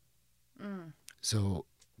 So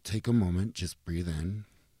take a moment, just breathe in.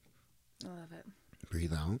 I love it.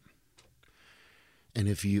 Breathe out. And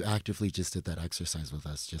if you actively just did that exercise with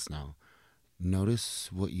us just now, notice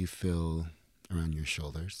what you feel around your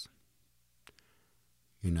shoulders.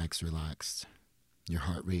 Your neck's relaxed. Your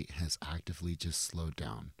heart rate has actively just slowed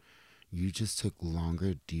down. You just took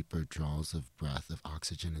longer, deeper draws of breath of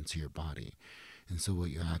oxygen into your body. And so what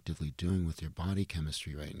you're actively doing with your body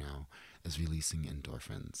chemistry right now is releasing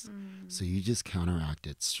endorphins. So you just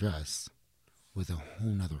counteracted stress with a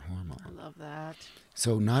whole nother hormone. I love that.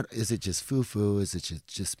 So is it just foo-foo? Is it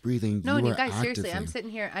just breathing? No, you guys, seriously, I'm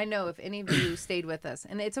sitting here. I know if any of you stayed with us,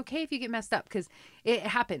 and it's okay if you get messed up because it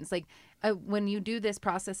happens. Like when you do this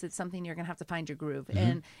process, it's something you're going to have to find your groove.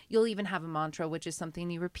 And you'll even have a mantra, which is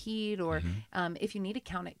something you repeat, or if you need to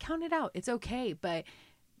count it out. It's okay. But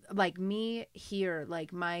like me here,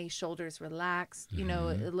 like my shoulders relaxed, you know,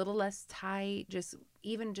 a little less tight, just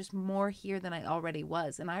more here than I already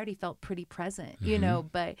was. And I already felt pretty present, you know,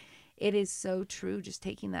 but it is so true. Just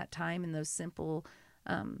taking that time and those simple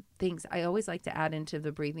things. I always like to add into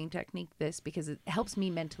the breathing technique because it helps me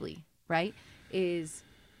mentally, right? Is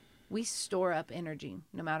we store up energy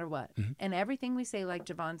no matter what. And everything we say, like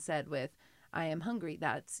Javon said with, I am hungry,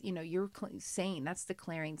 that's, you know, you're saying, that's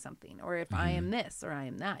declaring something. Or if I am this or I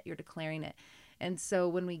am that, you're declaring it. And so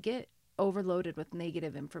when we get overloaded with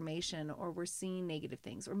negative information, or we're seeing negative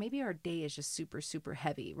things, or maybe our day is just super, super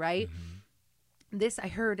heavy, right? This I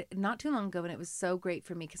heard not too long ago, and it was so great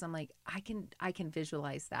for me because I'm like, I can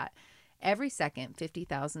visualize that. Every second,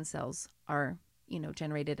 50,000 cells are, you know,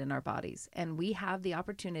 generated in our bodies. And we have the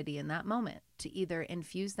opportunity in that moment to either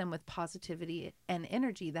infuse them with positivity and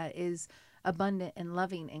energy that is abundant and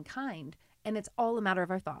loving and kind. And it's all a matter of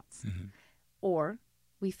our thoughts. Or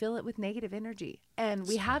we fill it with negative energy. And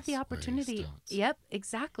we have the opportunity. Yep,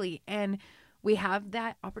 exactly. And we have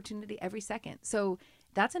that opportunity every second. So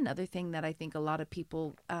that's another thing that I think a lot of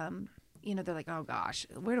people, you know, they're like, oh gosh,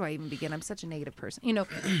 where do I even begin? I'm such a negative person, you know,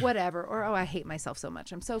 whatever. Or, oh, I hate myself so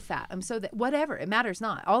much. I'm so fat. I'm so that, whatever. It matters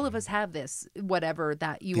not. All of us have this, whatever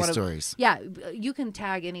that you want to. Stories. Yeah. You can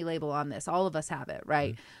tag any label on this. All of us have it.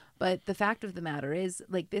 Right. But the fact of the matter is,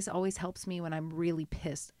 like, this always helps me when I'm really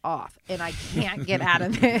pissed off and I can't get out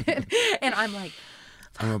of it. And I'm like,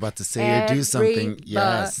 I'm about to say or do something.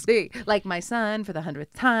 Yes. Like my son for the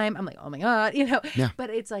 100th time. I'm like, oh my God, you know. Yeah.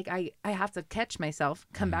 But it's like I have to catch myself,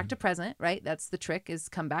 come back to present, right? That's the trick, is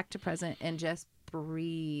come back to present and just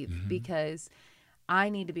breathe, because I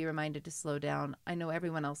need to be reminded to slow down. I know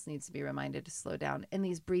everyone else needs to be reminded to slow down. And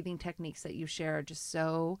these breathing techniques that you share are just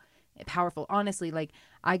so powerful. Honestly, like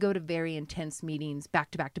I go to very intense meetings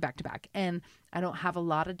back to back to back to back, and I don't have a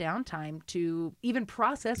lot of downtime to even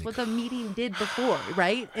process what the meeting did before,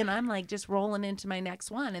 right? And I'm like just rolling into my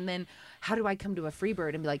next one. And then how do I come to a free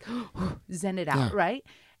bird and be like, zen it out, right?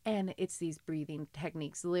 And it's these breathing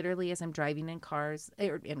techniques, literally, as I'm driving in cars,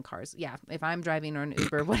 yeah. If I'm driving or an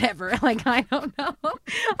Uber, whatever, like, I don't know.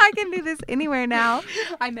 I can do this anywhere now.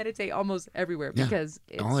 I meditate almost everywhere because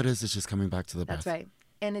all it is just coming back to the breath. That's right.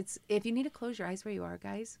 And it's, if you need to close your eyes where you are,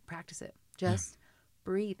 guys, practice it. Just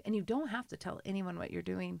breathe. And you don't have to tell anyone what you're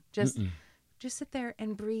doing. Just sit there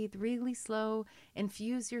and breathe really slow.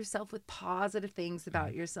 Infuse yourself with positive things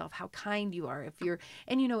about yourself, how kind you are.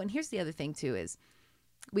 And here's the other thing too is,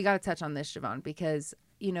 we got to touch on this, Javon, because,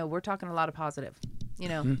 we're talking a lot of positive,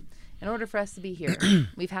 in order for us to be here,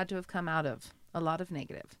 we've had to have come out of a lot of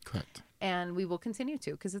negative. Correct. And we will continue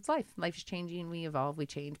to, because it's life. Life's changing. We evolve. We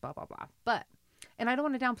change, blah, blah, blah. And I don't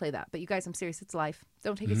want to downplay that, but you guys, I'm serious. It's life.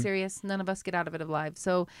 Don't take it serious. None of us get out of it alive.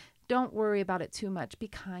 So don't worry about it too much. Be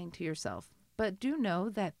kind to yourself. But do know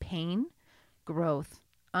that pain, growth,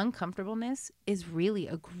 uncomfortableness is really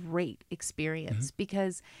a great experience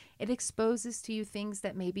because it exposes to you things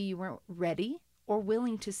that maybe you weren't ready or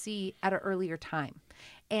willing to see at an earlier time.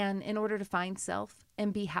 And in order to find self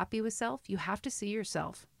and be happy with self, you have to see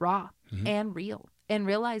yourself raw and real and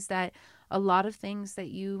realize that a lot of things that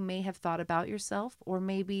you may have thought about yourself or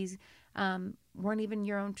maybe weren't even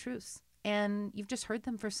your own truths. And you've just heard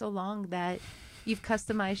them for so long that you've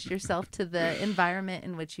customized yourself to the environment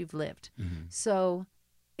in which you've lived. So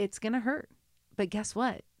it's going to hurt. But guess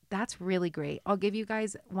what? That's really great. I'll give you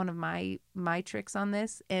guys one of my tricks on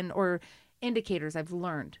this or indicators I've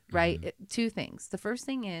learned, right? Two things. The first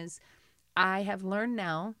thing is I have learned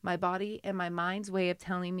now my body and my mind's way of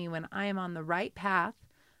telling me when I am on the right path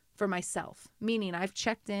for myself, meaning I've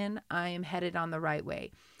checked in, I am headed on the right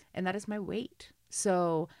way. And that is my weight.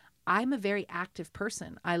 So I'm a very active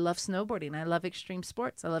person. I love snowboarding. I love extreme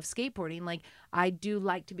sports. I love skateboarding. Like I do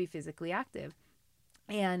like to be physically active.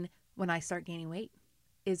 And when I start gaining weight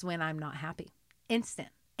is when I'm not happy. Instant.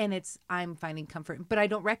 And I'm finding comfort, but I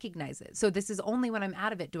don't recognize it. So this is only when I'm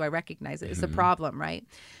out of it do I recognize it. It's a problem, right?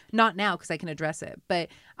 Not now because I can address it. But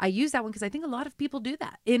I use that one because I think a lot of people do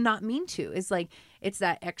that and not mean to. It's like, it's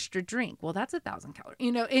that extra drink. Well, that's 1,000 calories,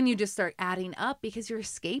 and you just start adding up because you're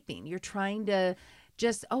escaping. You're trying to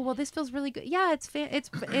just, oh, well, this feels really good. Yeah,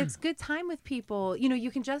 it's good time with people. You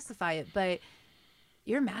can justify it, but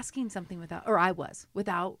you're masking something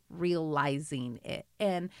without realizing it.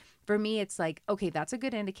 And for me, it's like, okay, that's a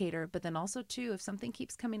good indicator. But then also too, if something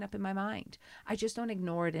keeps coming up in my mind, I just don't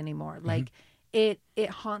ignore it anymore. Like it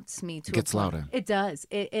haunts me. It gets louder. It does.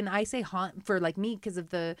 And I say haunt for like me because of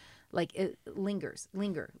the, like it lingers.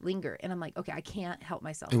 And I'm like, okay, I can't help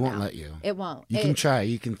myself. It won't let you. It won't. You can try.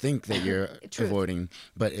 You can think that you're avoiding,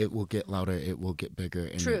 but it will get louder. It will get bigger.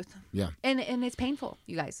 And Truth. Yeah. And it's painful,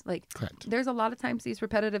 you guys. Like, correct. There's a lot of times these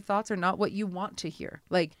repetitive thoughts are not what you want to hear.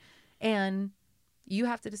 Like, and you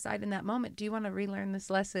have to decide in that moment, do you want to relearn this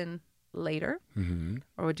lesson later?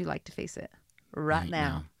 Or would you like to face it right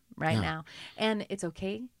now? Right now. And it's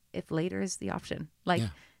okay if later is the option. Like,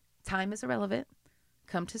 time is irrelevant.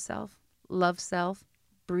 Come to self, love self,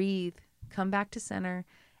 breathe, come back to center.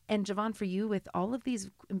 And Javon, for you with all of these,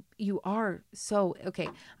 you are so, okay,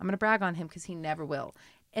 I'm going to brag on him because he never will.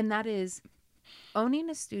 And that is owning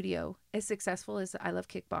a studio as successful as I love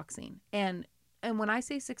kickboxing. And when I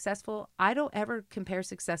say successful, I don't ever compare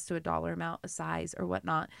success to a dollar amount, a size or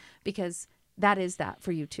whatnot, because that is that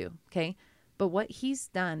for you too. Okay. But what he's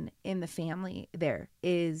done in the family there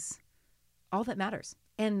is all that matters.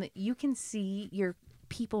 And you can see your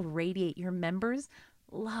people radiate. Your members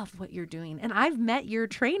love what you're doing. And I've met your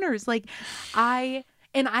trainers. Like I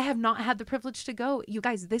have not had the privilege to go. You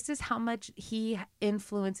guys, this is how much he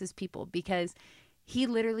influences people because he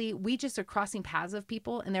literally, we just are crossing paths of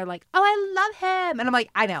people and they're like, oh, I love him. And I'm like,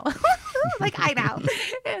 I know. Like, I know.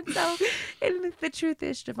 And so, and the truth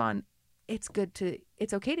is, Javon, it's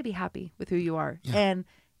okay to be happy with who you are. Yeah. And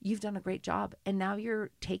you've done a great job. And now you're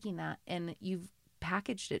taking that and you've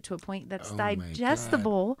packaged it to a point that's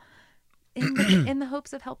digestible in the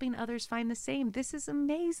hopes of helping others find the same. This is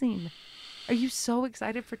amazing. Are you so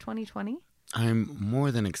excited for 2020? I'm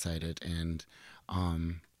more than excited. And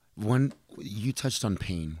one, you touched on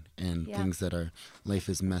pain and things that are, life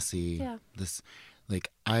is messy. Yeah.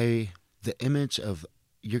 The image of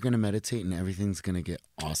you're going to meditate and everything's going to get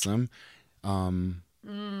awesome. I'm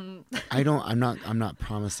not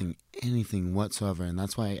promising anything whatsoever. And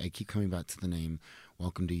that's why I keep coming back to the name,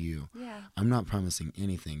 Welcome to You. Yeah. I'm not promising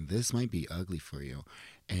anything. This might be ugly for you.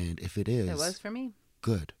 And if it is, it was for me.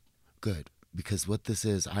 Good. because what this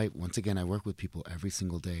is, I work with people every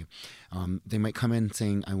single day. They might come in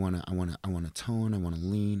saying, I want to tone, I want to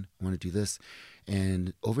lean, I want to do this.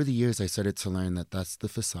 And over the years, I started to learn that that's the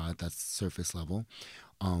facade, that's surface level.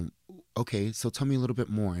 Okay, so tell me a little bit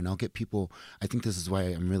more, and I'll get people. I think this is why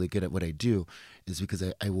I'm really good at what I do, is because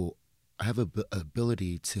I have a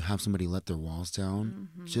ability to have somebody let their walls down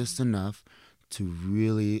just enough to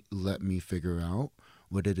really let me figure out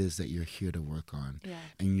what it is that you're here to work on. Yeah.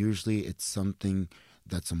 And usually it's something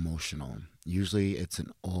that's emotional. Usually it's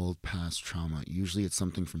an old past trauma. Usually it's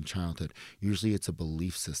something from childhood. Usually it's a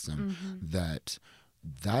belief system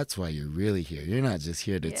that's why you're really here. You're not just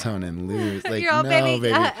here to tone and lose. Like, you're all, no, baby.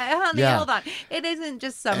 Honey, hold on. It isn't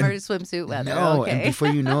just summer swimsuit weather. No, okay. And before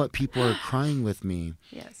you know it, people are crying with me.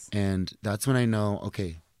 Yes. And that's when I know,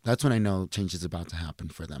 change is about to happen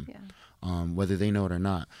for them. Yeah. Whether they know it or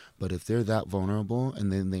not. But if they're that vulnerable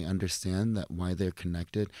and then they understand that why they're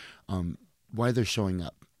connected, why they're showing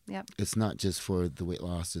up. Yep. It's not just for the weight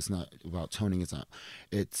loss. It's not about toning.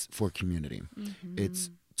 It's for community. It's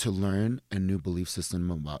to learn a new belief system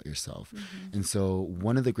about yourself. And so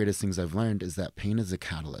one of the greatest things I've learned is that pain is a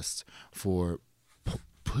catalyst for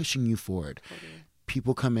pushing you forward.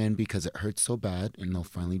 People come in because it hurts so bad and they'll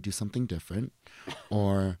finally do something different,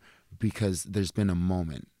 or because there's been a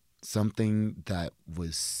moment, something that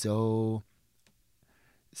was so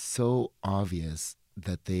obvious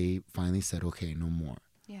that they finally said, okay, no more.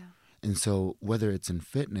 Yeah. And so whether it's in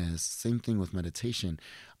fitness, same thing with meditation,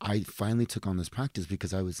 I finally took on this practice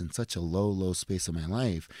because I was in such a low space of my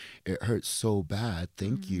life. It hurt so bad.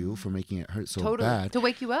 Thank you for making it hurt so bad. To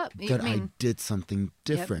wake you up. That I did something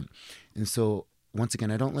different. Yep. And so once again,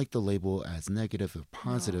 I don't like the label as negative or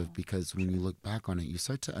positive because when you look back on it, you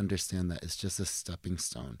start to understand that it's just a stepping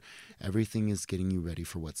stone. Everything is getting you ready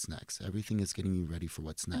for what's next. Everything is getting you ready for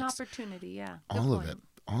what's next. An opportunity, yeah.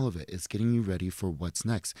 All of it is getting you ready for what's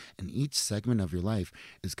next. And each segment of your life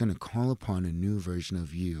is going to call upon a new version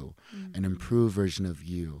of you, an improved version of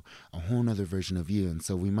you, a whole nother version of you. And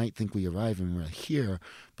so we might think we arrive and we're here,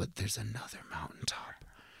 but there's another mountaintop.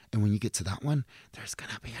 And when you get to that one, there's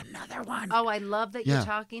going to be another one. Oh, I love that you're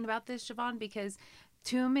talking about this, Javon, because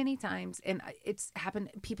too many times, and it's happened,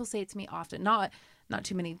 people say it to me often, not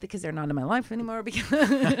too many because they're not in my life anymore. Because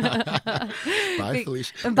Bye,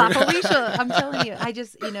 Felicia. Bye, Felicia. I'm telling you, I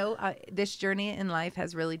just, this journey in life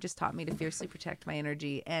has really just taught me to fiercely protect my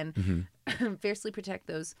energy and fiercely protect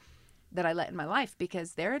those that I let in my life,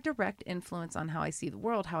 because they're a direct influence on how I see the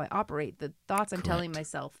world, how I operate, the thoughts I'm telling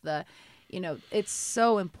myself, it's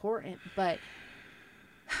so important. But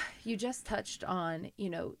you just touched on,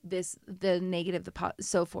 the negative,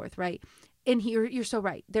 so forth, right? And you're so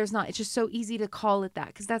right. It's just so easy to call it that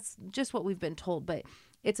because that's just what we've been told. But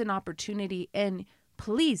it's an opportunity, and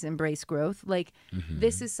please embrace growth. Like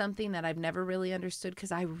this is something that I've never really understood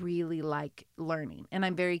because I really like learning and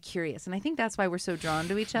I'm very curious. And I think that's why we're so drawn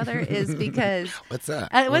to each other is because what's that?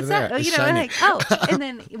 What's that? Like, oh, and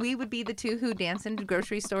then we would be the two who dance into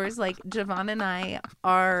grocery stores. Like Javon and I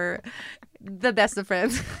are the best of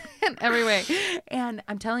friends in every way. And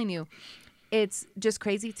I'm telling you, it's just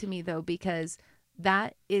crazy to me, though, because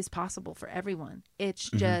that is possible for everyone. It's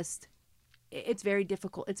just, it's very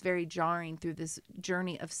difficult. It's very jarring through this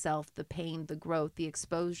journey of self, the pain, the growth, the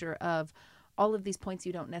exposure of all of these points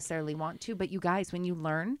you don't necessarily want to. But you guys, when you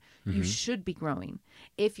learn, you should be growing.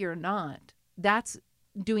 If you're not, that's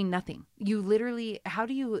doing nothing. You literally,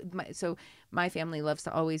 so my family loves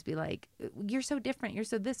to always be like, you're so different. You're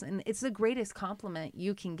so this. And it's the greatest compliment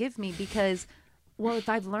you can give me because well, if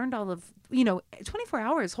I've learned all of, 24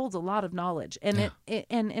 hours holds a lot of knowledge and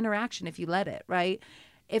and interaction if you let it, right?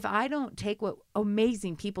 If I don't take what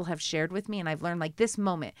amazing people have shared with me and I've learned like this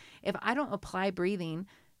moment, if I don't apply breathing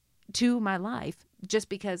to my life just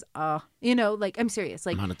because, I'm serious.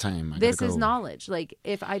 Like, I'm out of time. This is knowledge. Like,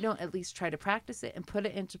 if I don't at least try to practice it and put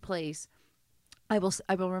it into place, I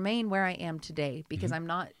will remain where I am today because I'm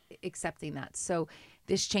not accepting that. So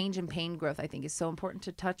this change in pain growth, I think, is so important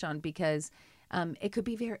to touch on because it could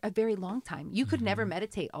be a very long time. You could never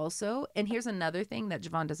meditate also. And here's another thing that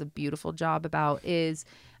Javon does a beautiful job about is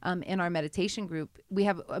in our meditation group, we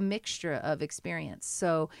have a mixture of experience.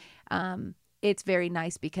 So it's very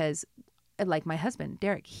nice because like my husband,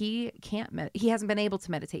 Derek, he hasn't been able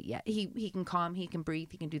to meditate yet. He can calm, he can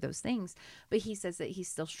breathe, he can do those things. But he says that he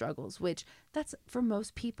still struggles, which that's for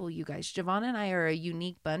most people, you guys. Javon and I are a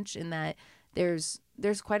unique bunch in that there's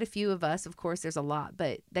quite a few of us, of course, there's a lot,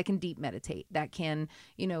 but that can deep meditate. That can,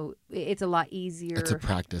 it's a lot easier. It's a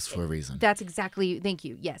practice for a reason. That's exactly, thank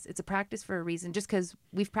you. Yes, it's a practice for a reason just because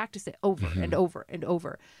we've practiced it over and over and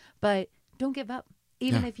over. But don't give up.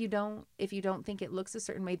 even if you don't think it looks a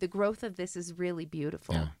certain way, the growth of this is really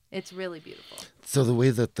beautiful. Yeah. It's really beautiful. So the way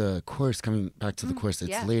that the course, coming back to the course,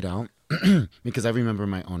 it's laid out, because I remember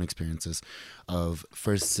my own experiences of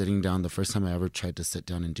first sitting down. The first time I ever tried to sit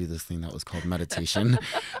down and do this thing that was called meditation,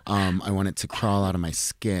 I wanted to crawl out of my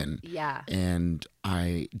skin. Yeah. And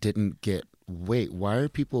I didn't get, wait, why are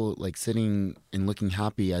people like sitting and looking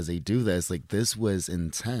happy as they do this? Like, this was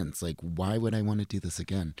intense. Like, why would I want to do this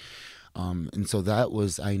again? And so that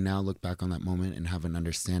was, I now look back on that moment and have an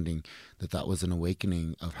understanding that that was an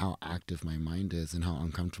awakening of how active my mind is and how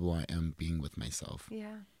uncomfortable I am being with myself.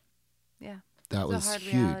 Yeah. Yeah. That It's a was hard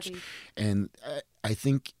huge. reality. And I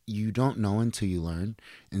think you don't know until you learn.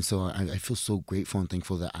 And so I feel so grateful and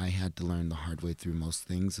thankful that I had to learn the hard way through most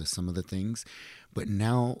things, or some of the things. But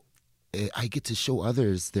now I get to show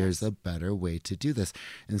others there's a better way to do this.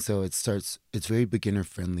 And so it's very beginner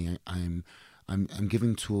friendly. I'm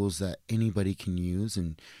giving tools that anybody can use,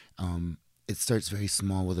 and it starts very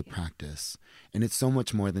small with a practice. And it's so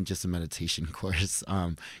much more than just a meditation course.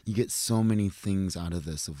 You get so many things out of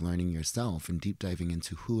this, of learning yourself and deep diving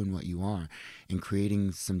into who and what you are and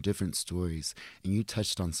creating some different stories. And you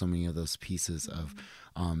touched on so many of those pieces of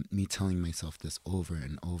me telling myself this over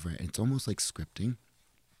and over. It's almost like scripting.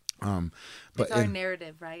 But it's our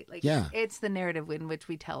narrative, right? Like, yeah. It's the narrative in which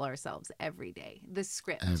we tell ourselves every day, the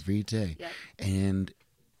script. Every day. Yep. And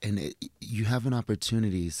you have an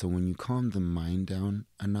opportunity. So when you calm the mind down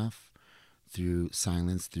enough through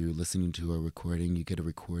silence, through listening to a recording, you get a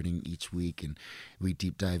recording each week, and we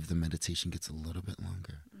deep dive. The meditation gets a little bit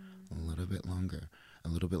longer, a little bit longer, a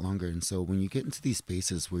little bit longer. And so when you get into these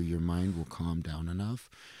spaces where your mind will calm down enough,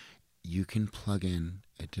 you can plug in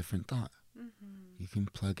a different thought. You can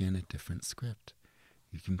plug in a different script.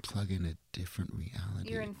 You can plug in a different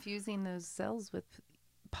reality. You're infusing those cells with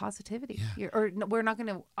positivity. Yeah. We're not going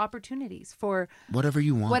to, opportunities for whatever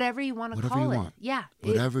you want. Whatever you want to Whatever call you it. want. Yeah.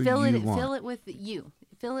 Whatever fill you it, want. Fill it with you.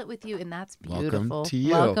 Fill it with you, and that's beautiful. Welcome to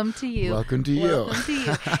you. Welcome to you. Welcome to you. Welcome to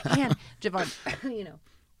you. And Javon,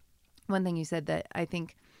 one thing you said that I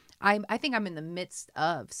think I'm in the midst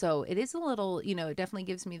of. So it is a little, it definitely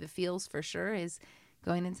gives me the feels for sure, is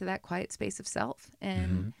going into that quiet space of self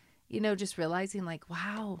and, just realizing like,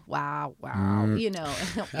 wow, whoa.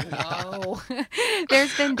 There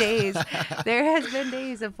has been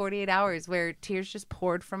days of 48 hours where tears just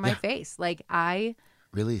poured from my face. Like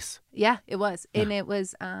Release. Yeah, it was. Yeah. And it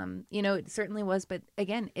was, it certainly was. But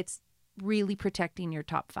again, it's really protecting your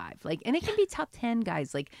top 5. Like, and it can be top 10,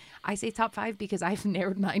 guys. Like, I say top 5 because I've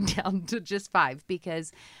narrowed mine down to just 5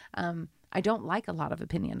 because, I don't like a lot of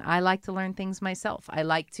opinion. I like to learn things myself. I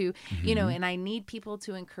like to, and I need people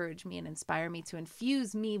to encourage me and inspire me, to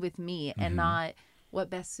infuse me with me and not what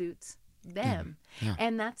best suits them. Yeah.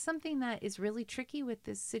 And that's something that is really tricky with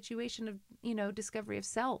this situation of, discovery of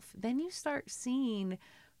self. Then you start seeing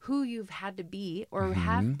who you've had to be or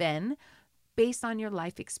have been based on your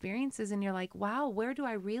life experiences. And you're like, wow, where do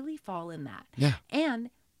I really fall in that? Yeah. And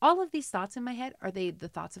all of these thoughts in my head, are they the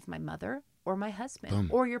thoughts of my mother or my husband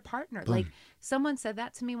or your partner? Like, someone said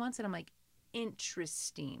that to me once, and I'm like,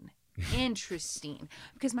 interesting.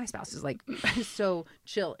 Because my spouse is like so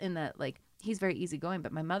chill in that, like, he's very easygoing,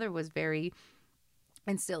 but my mother was very,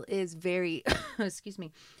 and still is very, excuse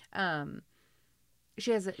me,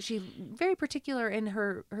 she's very particular in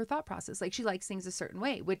her thought process. Like, she likes things a certain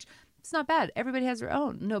way, which it's not bad. Everybody has their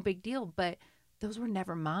own, no big deal. But those were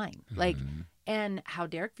never mine. Like, and how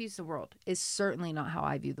Derek views the world is certainly not how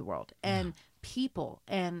I view the world, and people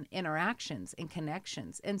and interactions and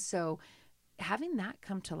connections. And so having that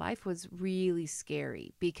come to life was really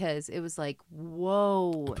scary, because it was like,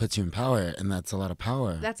 whoa. It puts you in power, and that's a lot of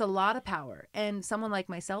power. That's a lot of power. And someone like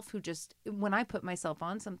myself who just, when I put myself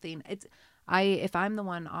on something, if I'm the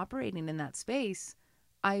one operating in that space,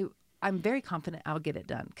 I'm very confident I'll get it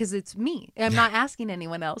done, because it's me. I'm not asking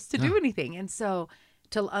anyone else to do anything. And so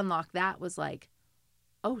to unlock that was like,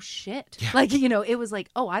 oh shit. Yeah. Like, it was like,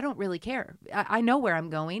 oh, I don't really care. I know where I'm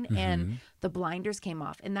going. And the blinders came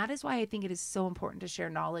off. And that is why I think it is so important to share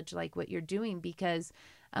knowledge like what you're doing, because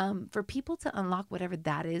for people to unlock whatever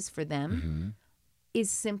that is for them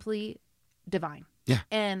is simply divine. Yeah.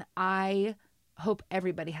 And I hope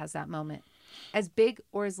everybody has that moment. As big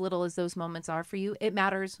or as little as those moments are for you, it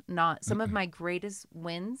matters not. Some of my greatest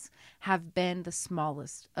wins have been the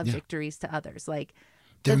smallest of victories to others. Like,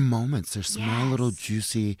 They're moments. They're small, little,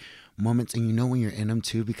 juicy moments. And you know when you're in them,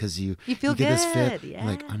 too, because you feel get good. this fit. Yeah.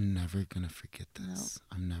 Like, I'm never going to forget this.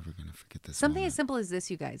 No. I'm never going to forget this Something moment. as simple as this,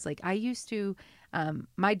 you guys. Like, I used to,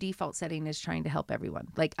 my default setting is trying to help everyone.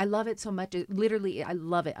 Like, I love it so much. Literally, I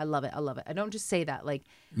love it. I love it. I love it. I don't just say that. Like,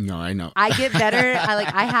 no, I know. I get better.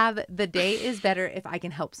 I have, the day is better if I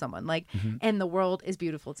can help someone. Like, and the world is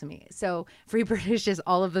beautiful to me. So Freebird is just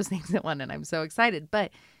all of those things at once. And I'm so excited.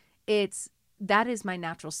 But that is my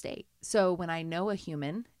natural state. So when I know a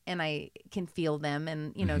human and I can feel them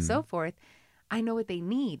and, you know, so forth, I know what they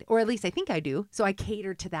need, or at least I think I do. So I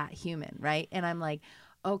cater to that human, right? And I'm like,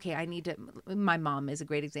 okay, I need to, my mom is a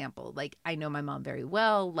great example. Like, I know my mom very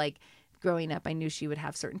well. Like, growing up, I knew she would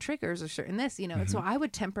have certain triggers or certain this, you know, and so I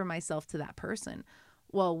would temper myself to that person.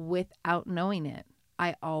 Well, without knowing it,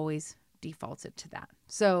 I always defaulted to that.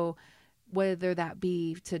 So whether that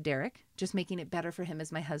be to Derek, just making it better for him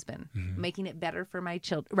as my husband, making it better for my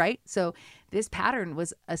children, right? So this pattern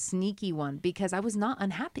was a sneaky one because I was not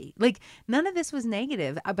unhappy. Like, none of this was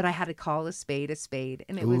negative, but I had to call a spade,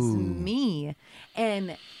 and it was me.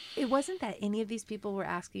 And it wasn't that any of these people were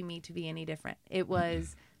asking me to be any different. It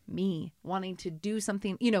was me wanting to do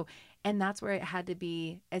something, you know, and that's where it had to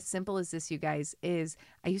be as simple as this, you guys, is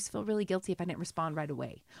I used to feel really guilty if I didn't respond right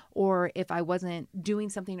away, or if I wasn't doing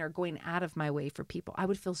something or going out of my way for people. I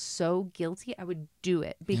would feel so guilty. I would do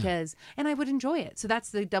it because, and I would enjoy it. So that's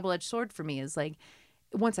the double-edged sword for me, is like,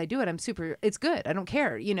 once I do it, it's good. I don't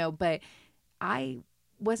care, you know, but I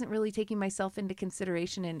wasn't really taking myself into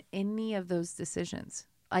consideration in any of those decisions.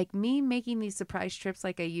 Like, me making these surprise trips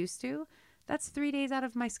like I used to, that's 3 days out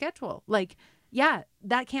of my schedule. Like, yeah,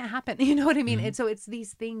 that can't happen. You know what I mean? And so it's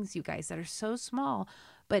these things, you guys, that are so small.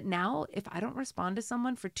 But now if I don't respond to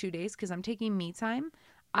someone for 2 days because I'm taking me time,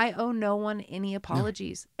 I owe no one any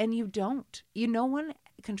apologies. No. And you don't. No one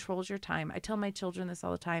controls your time. I tell my children this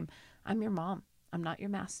all the time. I'm your mom. I'm not your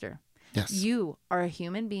master. Yes. You are a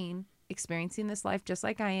human being experiencing this life just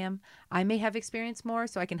like I am. I may have experienced more,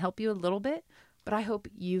 so I can help you a little bit, but I hope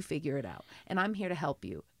you figure it out. And I'm here to help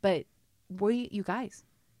you. But you guys,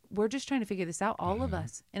 we're just trying to figure this out, all of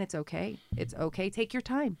us. And it's okay. It's okay. Take your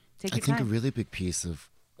time. I think a really big piece of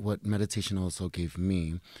what meditation also gave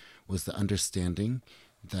me was the understanding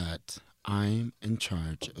that I'm in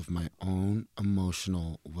charge of my own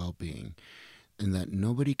emotional well-being, and that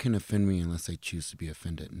nobody can offend me unless I choose to be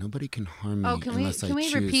offended. Nobody can harm me unless I choose to be. Can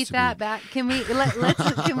we repeat that back? Can we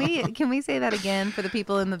can we say that again for the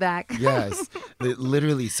people in the back? Yes,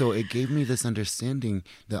 literally. So it gave me this understanding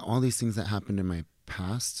that all these things that happened in my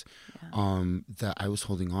past, that I was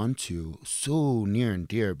holding on to so near and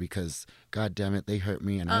dear because, God damn it, they hurt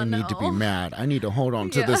me and I need to be mad. I need to hold on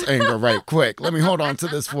to this anger right quick. Let me hold on to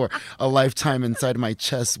this for a lifetime inside my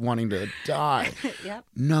chest wanting to die. Yep.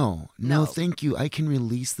 No, thank you. I can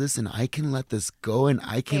release this and I can let this go and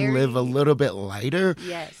I can live a little bit lighter.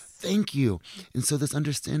 Yes. Thank you. And so this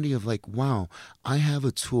understanding of like, wow, I have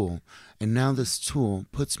a tool, and now this tool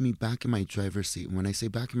puts me back in my driver's seat. And when I say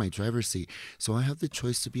back in my driver's seat, so I have the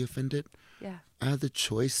choice to be offended. Yeah. I have the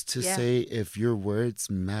choice to say if your words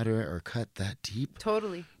matter or cut that deep.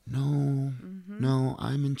 Totally. No,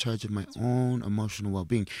 I'm in charge of my own emotional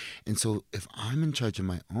well-being. And so if I'm in charge of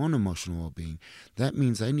my own emotional well-being, that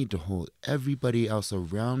means I need to hold everybody else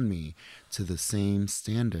around me to the same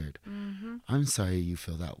standard. I'm sorry you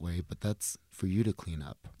feel that way, but that's for you to clean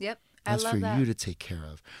up. Yep. That's for you to take care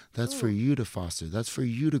of. That's for you to foster. That's for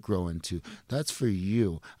you to grow into. That's for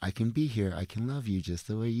you. I can be here. I can love you just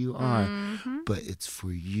the way you are. But it's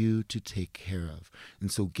for you to take care of.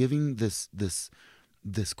 And so giving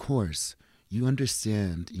this course, you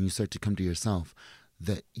understand and you start to come to yourself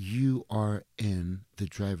that you are in the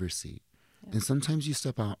driver's seat. Yeah. And sometimes you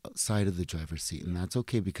step outside of the driver's seat, and that's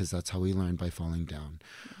okay because that's how we learn, by falling down.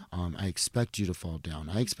 I expect you to fall down.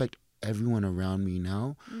 I expect everyone around me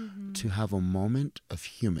now to have a moment of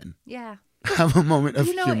human. Yeah. Have a moment of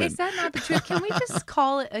human. Is that not the truth? Can we just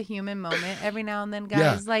call it a human moment every now and then, guys?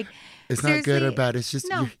 Yeah. Like, it's not good or bad. It's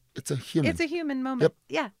just, it's a human. It's a human moment. Yep.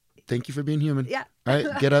 Yeah. Thank you for being human. Yeah. All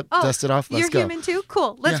right, get up, dust it off, let's go. You're human too?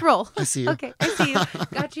 Cool. Let's roll. I see you. Okay, I see you.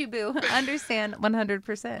 Got you, boo. Understand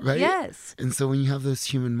 100%. Right? Yes. And so when you have those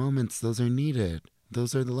human moments, those are needed.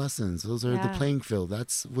 Those are the lessons. Those are the playing field.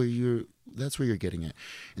 That's where you're getting it.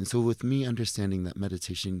 And so with me understanding that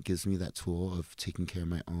meditation gives me that tool of taking care of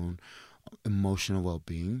my own emotional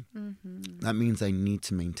well-being, that means I need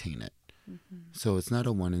to maintain it. So it's not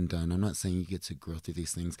a one and done. I'm not saying you get to grow through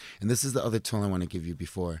these things. And this is the other tool I want to give you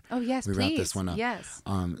before we wrap this one up. Yes.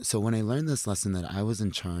 So when I learned this lesson that I was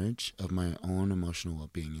in charge of my own emotional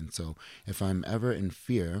well-being, and so if I'm ever in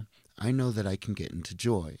fear I know that I can get into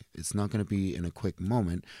joy. It's not going to be in a quick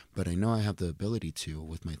moment, but I know I have the ability to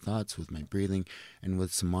with my thoughts, with my breathing, and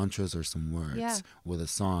with some mantras or some words, with a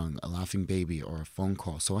song, a laughing baby, or a phone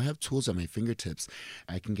call. So I have tools at my fingertips.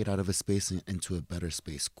 I can get out of a space and into a better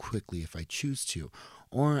space quickly if I choose to.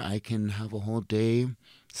 Or I can have a whole day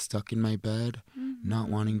stuck in my bed, not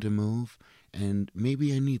wanting to move, and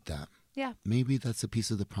maybe I need that. Yeah. Maybe that's a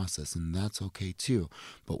piece of the process, and that's okay too.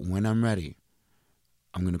 But when I'm ready,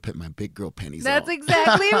 I'm going to put my big girl panties on. That's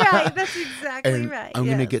exactly right. That's exactly and right. I'm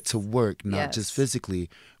going to get to work, not just Yes. physically,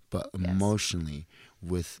 but emotionally,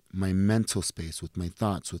 with my mental space, with my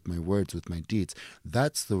thoughts, with my words, with my deeds.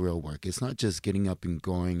 That's the real work. It's not just getting up and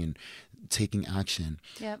going and taking action.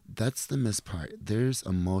 Yep. That's the missed part. There's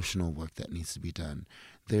emotional work that needs to be done.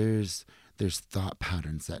 There's thought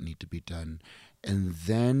patterns that need to be done. And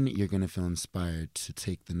then you're going to feel inspired to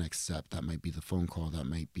take the next step. That might be the phone call. That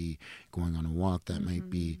might be going on a walk. That might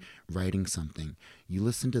be writing something. You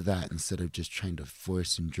listen to that instead of just trying to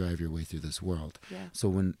force and drive your way through this world. Yeah. So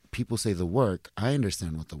when people say the work, I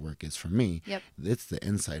understand what the work is for me. Yep. It's the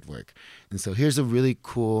inside work. And so here's a really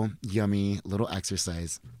cool, yummy little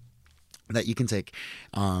exercise that you can take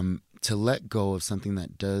to let go of something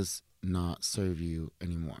that does not serve you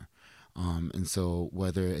anymore. And so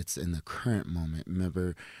whether it's in the current moment,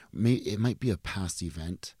 remember, it might be a past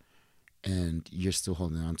event and you're still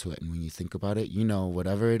holding on to it. And when you think about it,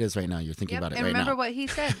 whatever it is right now, you're thinking about it and right now. remember what he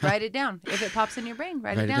said. Write it down. If it pops in your brain,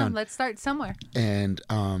 write it down. Let's start somewhere. And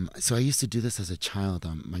so I used to do this as a child.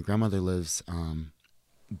 My grandmother lives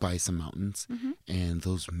by some mountains, and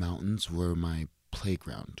those mountains were my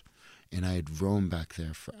playground. And I'd roam back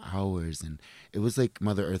there for hours. And it was like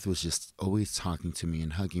Mother Earth was just always talking to me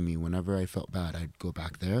and hugging me. Whenever I felt bad, I'd go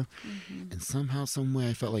back there. And somehow, some way,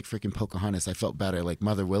 I felt like freaking Pocahontas. I felt better, like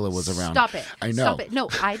Mother Willow was around. Stop it. I know. Stop it. No,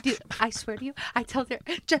 I do. I swear to you, I tell her,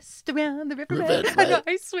 just around the riverbed. Riverbed, I know, right.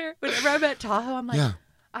 I swear. Whenever I'm at Tahoe, I'm like, Yeah.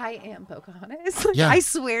 I am Pocahontas. Like, Yeah. I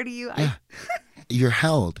swear to you. Yeah. You're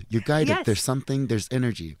held. You're guided. Yes. There's something. There's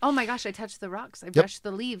energy. Oh my gosh, I touch the rocks. I brush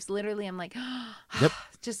the leaves. Literally, I'm like, Yep.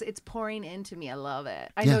 just it's pouring into me. I love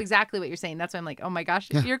it. I Yeah. know exactly what you're saying. That's why I'm like, oh my gosh,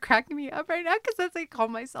 Yeah. you're cracking me up right now because that's I call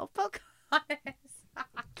myself Pocahontas.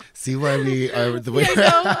 See why we are the way.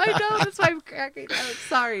 I know. That's why I'm cracking up.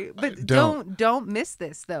 Sorry, but don't miss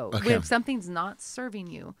this though. Okay. If something's not serving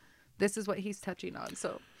you, this is what he's touching on.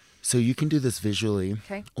 So you can do this visually,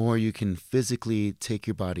 Okay. or you can physically take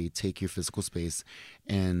your body, take your physical space,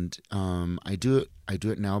 and I do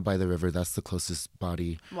it now by the river. That's the closest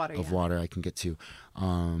body of water I can get to.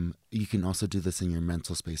 You can also do this in your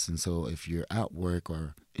mental space, and so if you're at work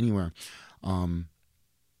or anywhere,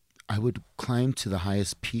 I would climb to the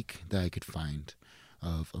highest peak that I could find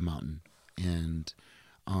of a mountain, and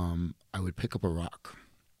I would pick up a rock.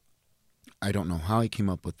 I don't know how I came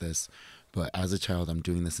up with this, but as a child, I'm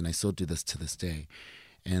doing this, and I still do this to this day.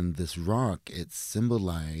 And this rock, it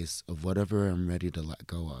symbolized of whatever I'm ready to let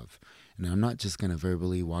go of. And I'm not just going to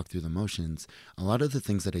verbally walk through the motions. A lot of the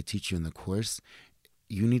things that I teach you in the course,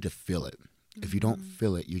 you need to feel it. If you don't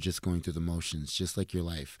feel it, you're just going through the motions, just like your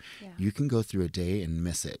life. Yeah. You can go through a day and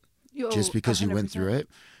miss it. Yo, Just because you went 100%. through it,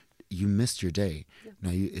 you missed your day. Yeah.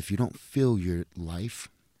 Now, if you don't feel your life,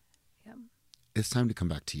 Yeah. it's time to come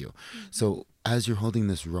back to you. So as you're holding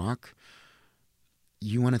this rock,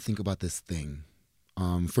 you want to think about this thing.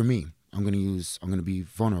 For me, I'm going to be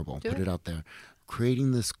vulnerable, Do put it. it out there.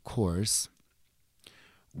 Creating this course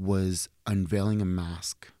was unveiling a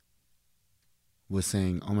mask, was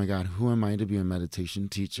saying, oh my God, who am I to be a meditation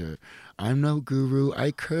teacher? I'm no guru,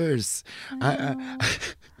 I curse.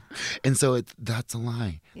 And so that's a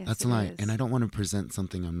lie. Yes, That's a it lie. is. And I don't want to present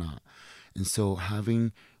something I'm not. And so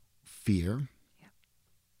having fear,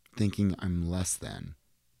 thinking I'm less than,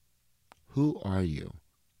 who are you?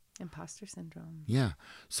 Imposter syndrome. Yeah.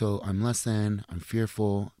 So I'm less than, I'm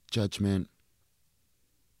fearful, judgment.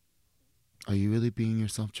 Are you really being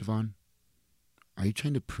yourself, Javon? Are you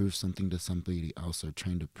trying to prove something to somebody else or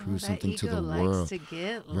trying to prove something to the world? Likes to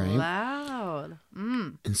get right? loud.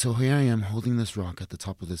 And so here I am holding this rock at the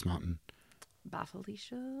top of this mountain.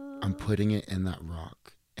 Baffalisha. I'm putting it in that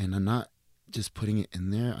rock. And I'm not just putting it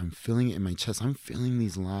in there. I'm feeling it in my chest. I'm feeling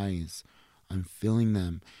these lies. I'm feeling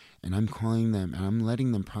them. And I'm calling them. And I'm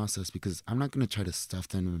letting them process, because I'm not going to try to stuff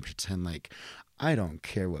them and pretend like I don't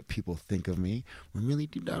care what people think of me. When really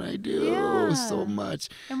deep down I do so much.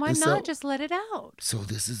 And why not just let it out? So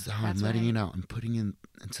this is how That's I'm letting right. it out. I'm putting it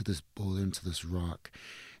into this boulder, into this rock.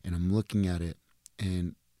 And I'm looking at it.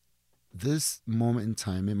 And this moment in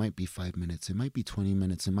time, it might be 5 minutes. It might be 20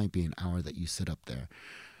 minutes. It might be an hour that you sit up there.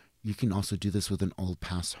 You can also do this with an old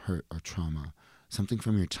past hurt or trauma. something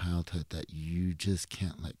from your childhood that you just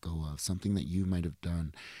can't let go of, something that you might have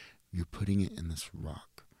done. You're putting it in this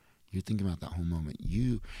rock. You're thinking about that whole moment.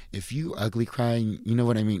 If you ugly cry, you know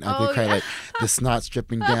what I mean? Ugly cry, like the snot's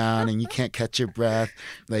dripping down and you can't catch your breath.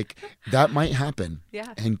 Like that might happen.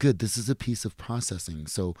 Yeah. And good, this is a piece of processing.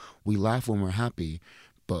 So we laugh when we're happy,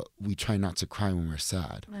 but we try not to cry when we're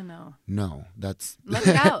sad. I know. No, that's... Let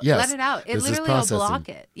it out. Yes, let it out. It literally will block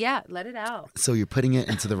it. Yeah, let it out. So you're putting it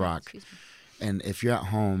into the rock. And if you're at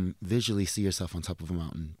home, visually see yourself on top of a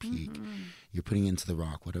mountain peak. Mm-hmm. You're putting it into the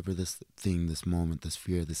rock, whatever this thing, this moment, this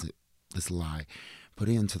fear, this lie, put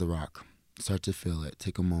it into the rock. Start to feel it.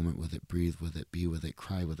 Take a moment with it. Breathe with it. Be with it.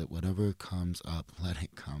 Cry with it. Whatever comes up, let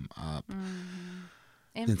it come up. Mm-hmm.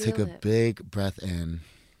 And then take a big breath in.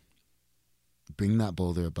 Bring that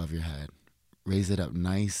boulder above your head. Raise it up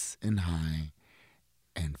nice and high.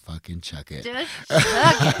 And fucking chuck it. Just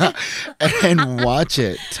chuck it. And watch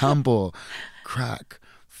it tumble, crack,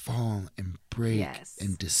 fall, and break, yes.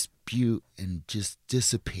 and dispute, and just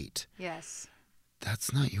dissipate. Yes.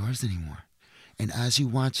 That's not yours anymore. And as you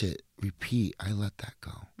watch it, repeat, I let that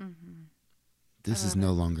go. Mm-hmm. This is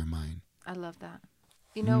no longer mine. I love that.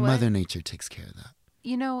 You know Mother Nature takes care of that.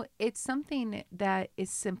 You know, it's something that is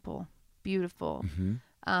simple, beautiful.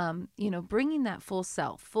 Mm-hmm. Bringing that full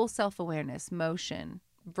self-awareness, motion,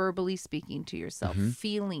 verbally speaking to yourself, mm-hmm.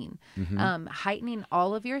 feeling, mm-hmm. Heightening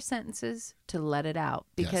all of your senses to let it out,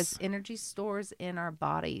 because yes. energy stores in our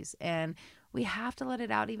bodies and we have to let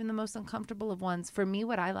it out, even the most uncomfortable of ones. For me,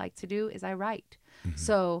 what I like to do is I write. Mm-hmm.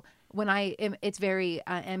 So when I am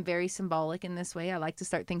very symbolic in this way. I like to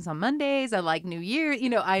start things on Mondays. I like New Year. I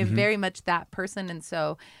am mm-hmm. very much that person. And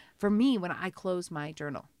so for me, when I close my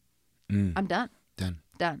journal, I'm done.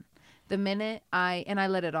 Done. The minute I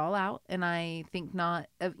let it all out, and I think not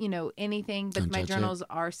of, anything, but my journals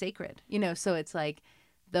are sacred, so it's like,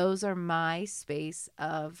 those are my space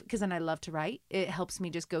of, because then I love to write. It helps me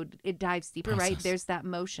just go, it dives deeper, right? There's that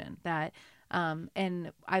motion that,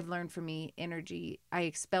 and I've learned for me, energy, I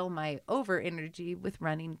expel my over energy with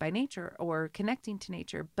running by nature or connecting to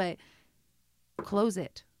nature, but close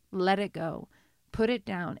it, let it go, put it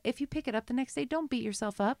down. If you pick it up the next day, don't beat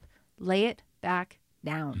yourself up, lay it back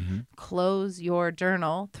down, mm-hmm. close your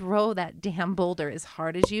journal, throw that damn boulder as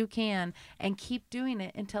hard as you can, and keep doing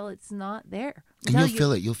it until it's not there. And you'll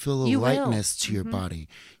feel it. You'll feel a lightness to your mm-hmm. body.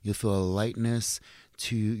 You'll feel a lightness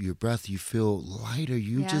to your breath. You feel lighter.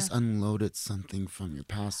 You just unloaded something from your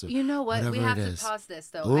past. You know what? We have to pause this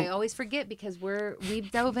though. Oh. I always forget because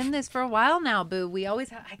we've dove in this for a while now, boo. We always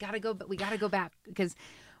we gotta go back, because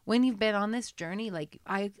when you've been on this journey, like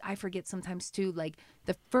I forget sometimes too, like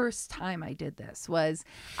the first time I did this was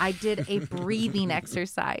I did a breathing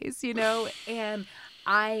exercise, and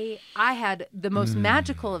I had the most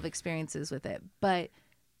magical of experiences with it. But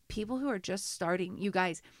people who are just starting, you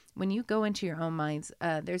guys, when you go into your own minds,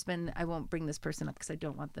 there's been, I won't bring this person up because I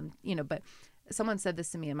don't want them, but someone said this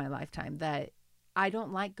to me in my lifetime, that I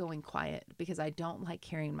don't like going quiet because I don't like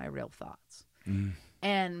hearing my real thoughts.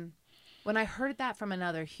 And when I heard that from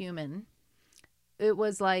another human, it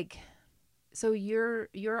was like, so your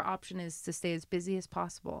option is to stay as busy as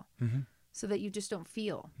possible, mm-hmm. so that you just don't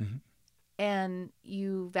feel. Mm-hmm. And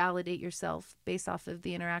you validate yourself based off of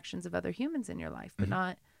the interactions of other humans in your life, but mm-hmm.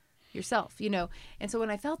 not yourself, And so when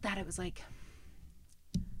I felt that, it was like,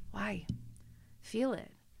 why? Feel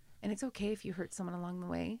it. And it's okay if you hurt someone along the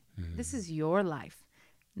way. Mm-hmm. This is your life.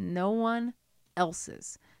 No one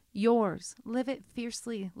else's. Yours. Live it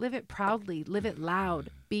fiercely, live it proudly, live it loud,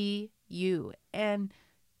 be you, and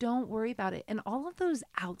don't worry about it. And all of those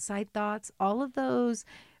outside thoughts, all of those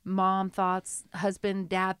mom thoughts, husband,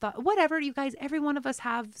 dad thought, whatever, you guys, every one of us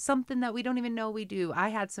have something that we don't even know we do. I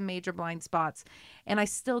had some major blind spots, and I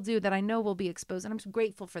still do, that I know will be exposed, and I'm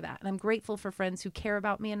grateful for that. And I'm grateful for friends who care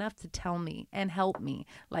about me enough to tell me and help me,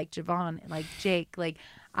 like Javon, like Jake. Like,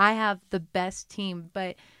 I have the best team.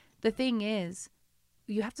 But the thing is,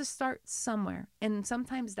 you have to start somewhere. And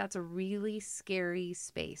sometimes that's a really scary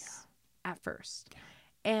space at first.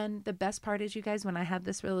 And the best part is, you guys, when I had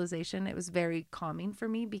this realization, it was very calming for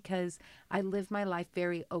me, because I live my life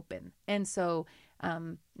very open. And so I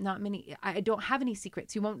don't have any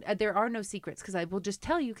secrets. There are no secrets, because I will just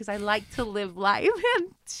tell you, because I like to live life and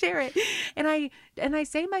share it. And I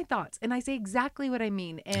say my thoughts, and I say exactly what I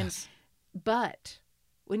mean. And yes. But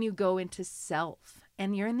when you go into self,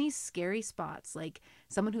 and you're in these scary spots, like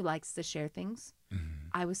someone who likes to share things, mm-hmm.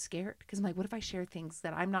 I was scared, because I'm like, what if I share things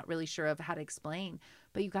that I'm not really sure of how to explain?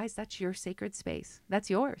 But you guys, that's your sacred space. That's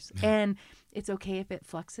yours. Yeah. And it's okay if it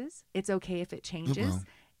fluxes. It's okay if it changes.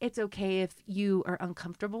 It's okay if you are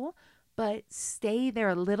uncomfortable, but stay there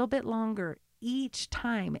a little bit longer each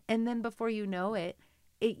time. And then before you know it,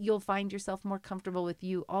 you'll find yourself more comfortable with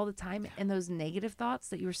you all the time. And those negative thoughts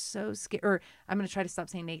that you were so scared, or I'm going to try to stop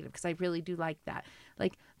saying negative because I really do like that.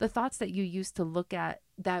 Like the thoughts that you used to look at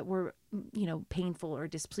that were, you know, painful or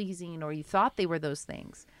displeasing, or you thought they were those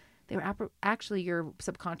things. They were actually your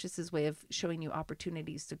subconscious's way of showing you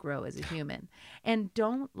opportunities to grow as a human. And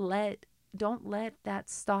don't let that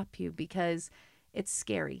stop you, because it's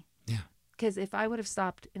scary. Yeah. Because if I would have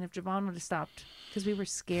stopped, and if Javon would have stopped because we were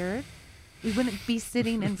scared, we wouldn't be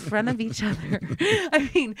sitting in front of each other. I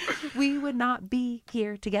mean, we would not be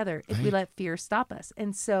here together if we let fear stop us.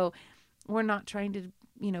 And so we're not trying to,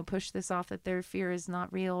 you know, push this off that their fear is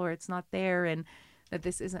not real or it's not there and that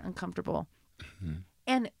this isn't uncomfortable. Mm-hmm.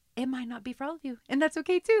 And it might not be for all of you. And that's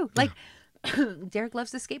okay too. Like Derek loves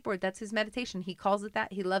to skateboard. That's his meditation. He calls it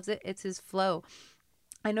that. He loves it. It's his flow.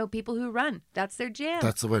 I know people who run. That's their jam.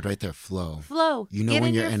 That's the word right there, flow. Flow. You know, get when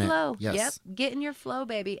in you're your in flow. it. Yes. Yep. Get in your flow,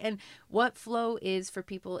 baby. And what flow is for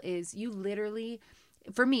people is you literally,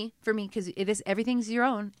 for me, because it is, everything's your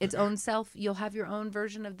own, its own self. You'll have your own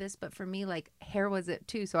version of this. But for me, like hair was it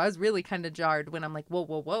too. So I was really kind of jarred when I'm like,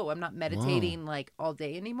 whoa. I'm not meditating like all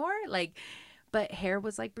day anymore. Like, but hair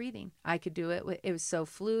was like breathing. I could do it. It was so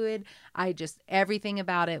fluid. Everything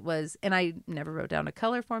about it was, and I never wrote down a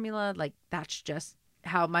color formula. Like that's just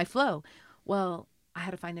how my flow. Well, I had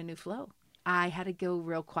to find a new flow. I had to go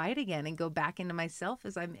real quiet again and go back into myself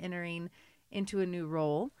as I'm entering into a new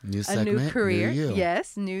role, new segment, new career. New you.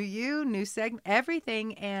 Yes, new you, new segment,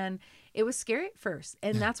 everything. And it was scary at first.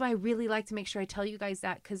 And that's why I really like to make sure I tell you guys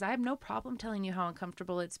that, because I have no problem telling you how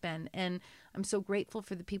uncomfortable it's been. And I'm so grateful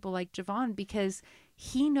for the people like Javon, because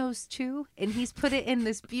he knows too. And he's put it in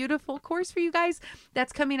this beautiful course for you guys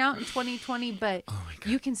that's coming out in 2020. But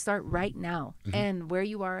you can start right now and where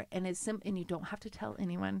you are. And it's simple. And you don't have to tell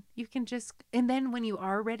anyone. You can just, and then when you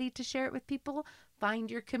are ready to share it with people,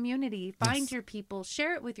 find your community, find your people,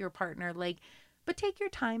 share it with your partner. Like, but take your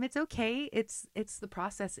time. It's okay. It's the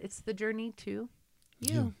process. It's the journey to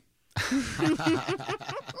you.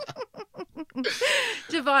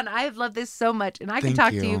 Javon, I have loved this so much, and I can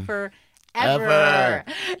talk to you for ever.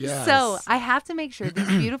 Yes. So I have to make sure these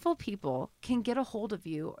beautiful people can get a hold of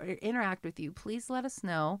you or interact with you. Please let us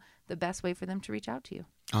know the best way for them to reach out to you.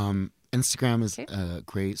 Instagram is a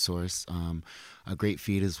great source, a great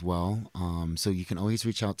feed as well. So you can always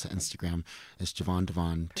reach out to Instagram. It's Javon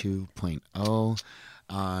Devon 2.0.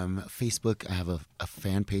 Facebook, I have a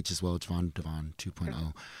fan page as well, Javon Devon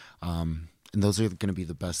 2.0. And those are going to be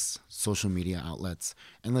the best social media outlets,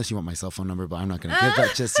 unless you want my cell phone number, but I'm not going to give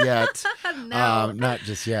that just yet. No. Not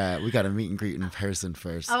just yet. We got to meet and greet in person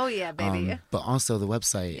first. Oh, yeah, baby. But also the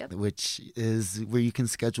website, which is where you can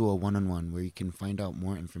schedule a one-on-one, where you can find out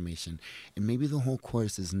more information. And maybe the whole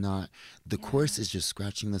course is not, the course is just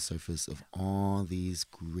scratching the surface of all these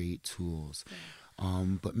great tools. Yeah.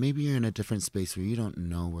 But maybe you're in a different space where you don't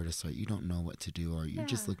know where to start, you don't know what to do, or you're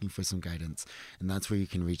just looking for some guidance. And that's where you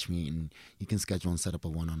can reach me, and you can schedule and set up a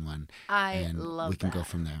one-on-one. I love that. We can go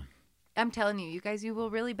from there. I'm telling you, you guys, you will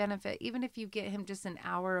really benefit. Even if you get him just an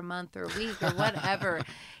hour a month or a week or whatever,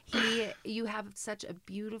 you have such a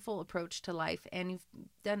beautiful approach to life, and you've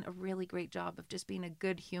done a really great job of just being a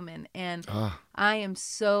good human. And I am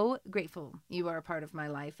so grateful you are a part of my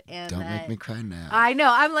life. And don't make me cry now. I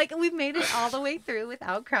know. I'm like, we've made it all the way through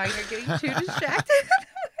without crying or getting too distracted.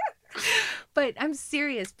 But I'm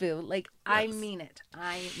serious, boo. Like, yes. I mean it.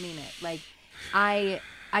 Like,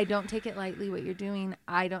 I don't take it lightly what you're doing.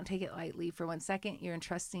 I don't take it lightly for 1 second. You're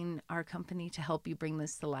entrusting our company to help you bring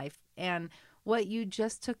this to life. And what you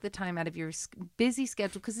just took the time out of your busy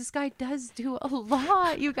schedule, because this guy does do a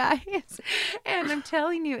lot, you guys. And I'm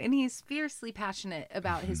telling you, and he's fiercely passionate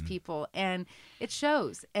about his people, and it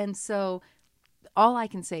shows. And so all I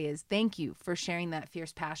can say is thank you for sharing that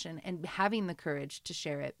fierce passion and having the courage to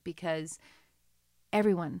share it, because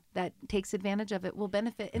everyone that takes advantage of it will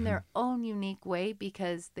benefit in their own unique way,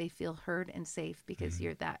 because they feel heard and safe, because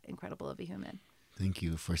you're that incredible of a human. Thank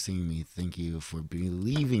you for seeing me. Thank you for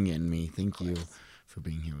believing in me. Thank you for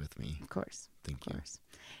being here with me. Of course. Thank you.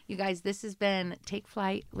 You guys, this has been Take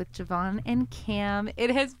Flight with Javon and Cam.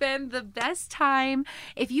 It has been the best time.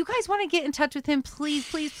 If you guys want to get in touch with him,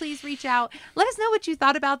 please reach out. Let us know what you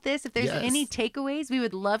thought about this. If there's any takeaways, we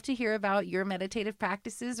would love to hear about your meditative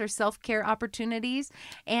practices or self-care opportunities.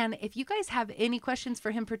 And if you guys have any questions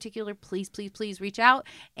for him in particular, please reach out.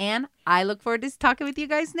 And I look forward to talking with you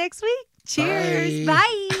guys next week. Cheers.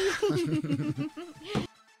 Bye.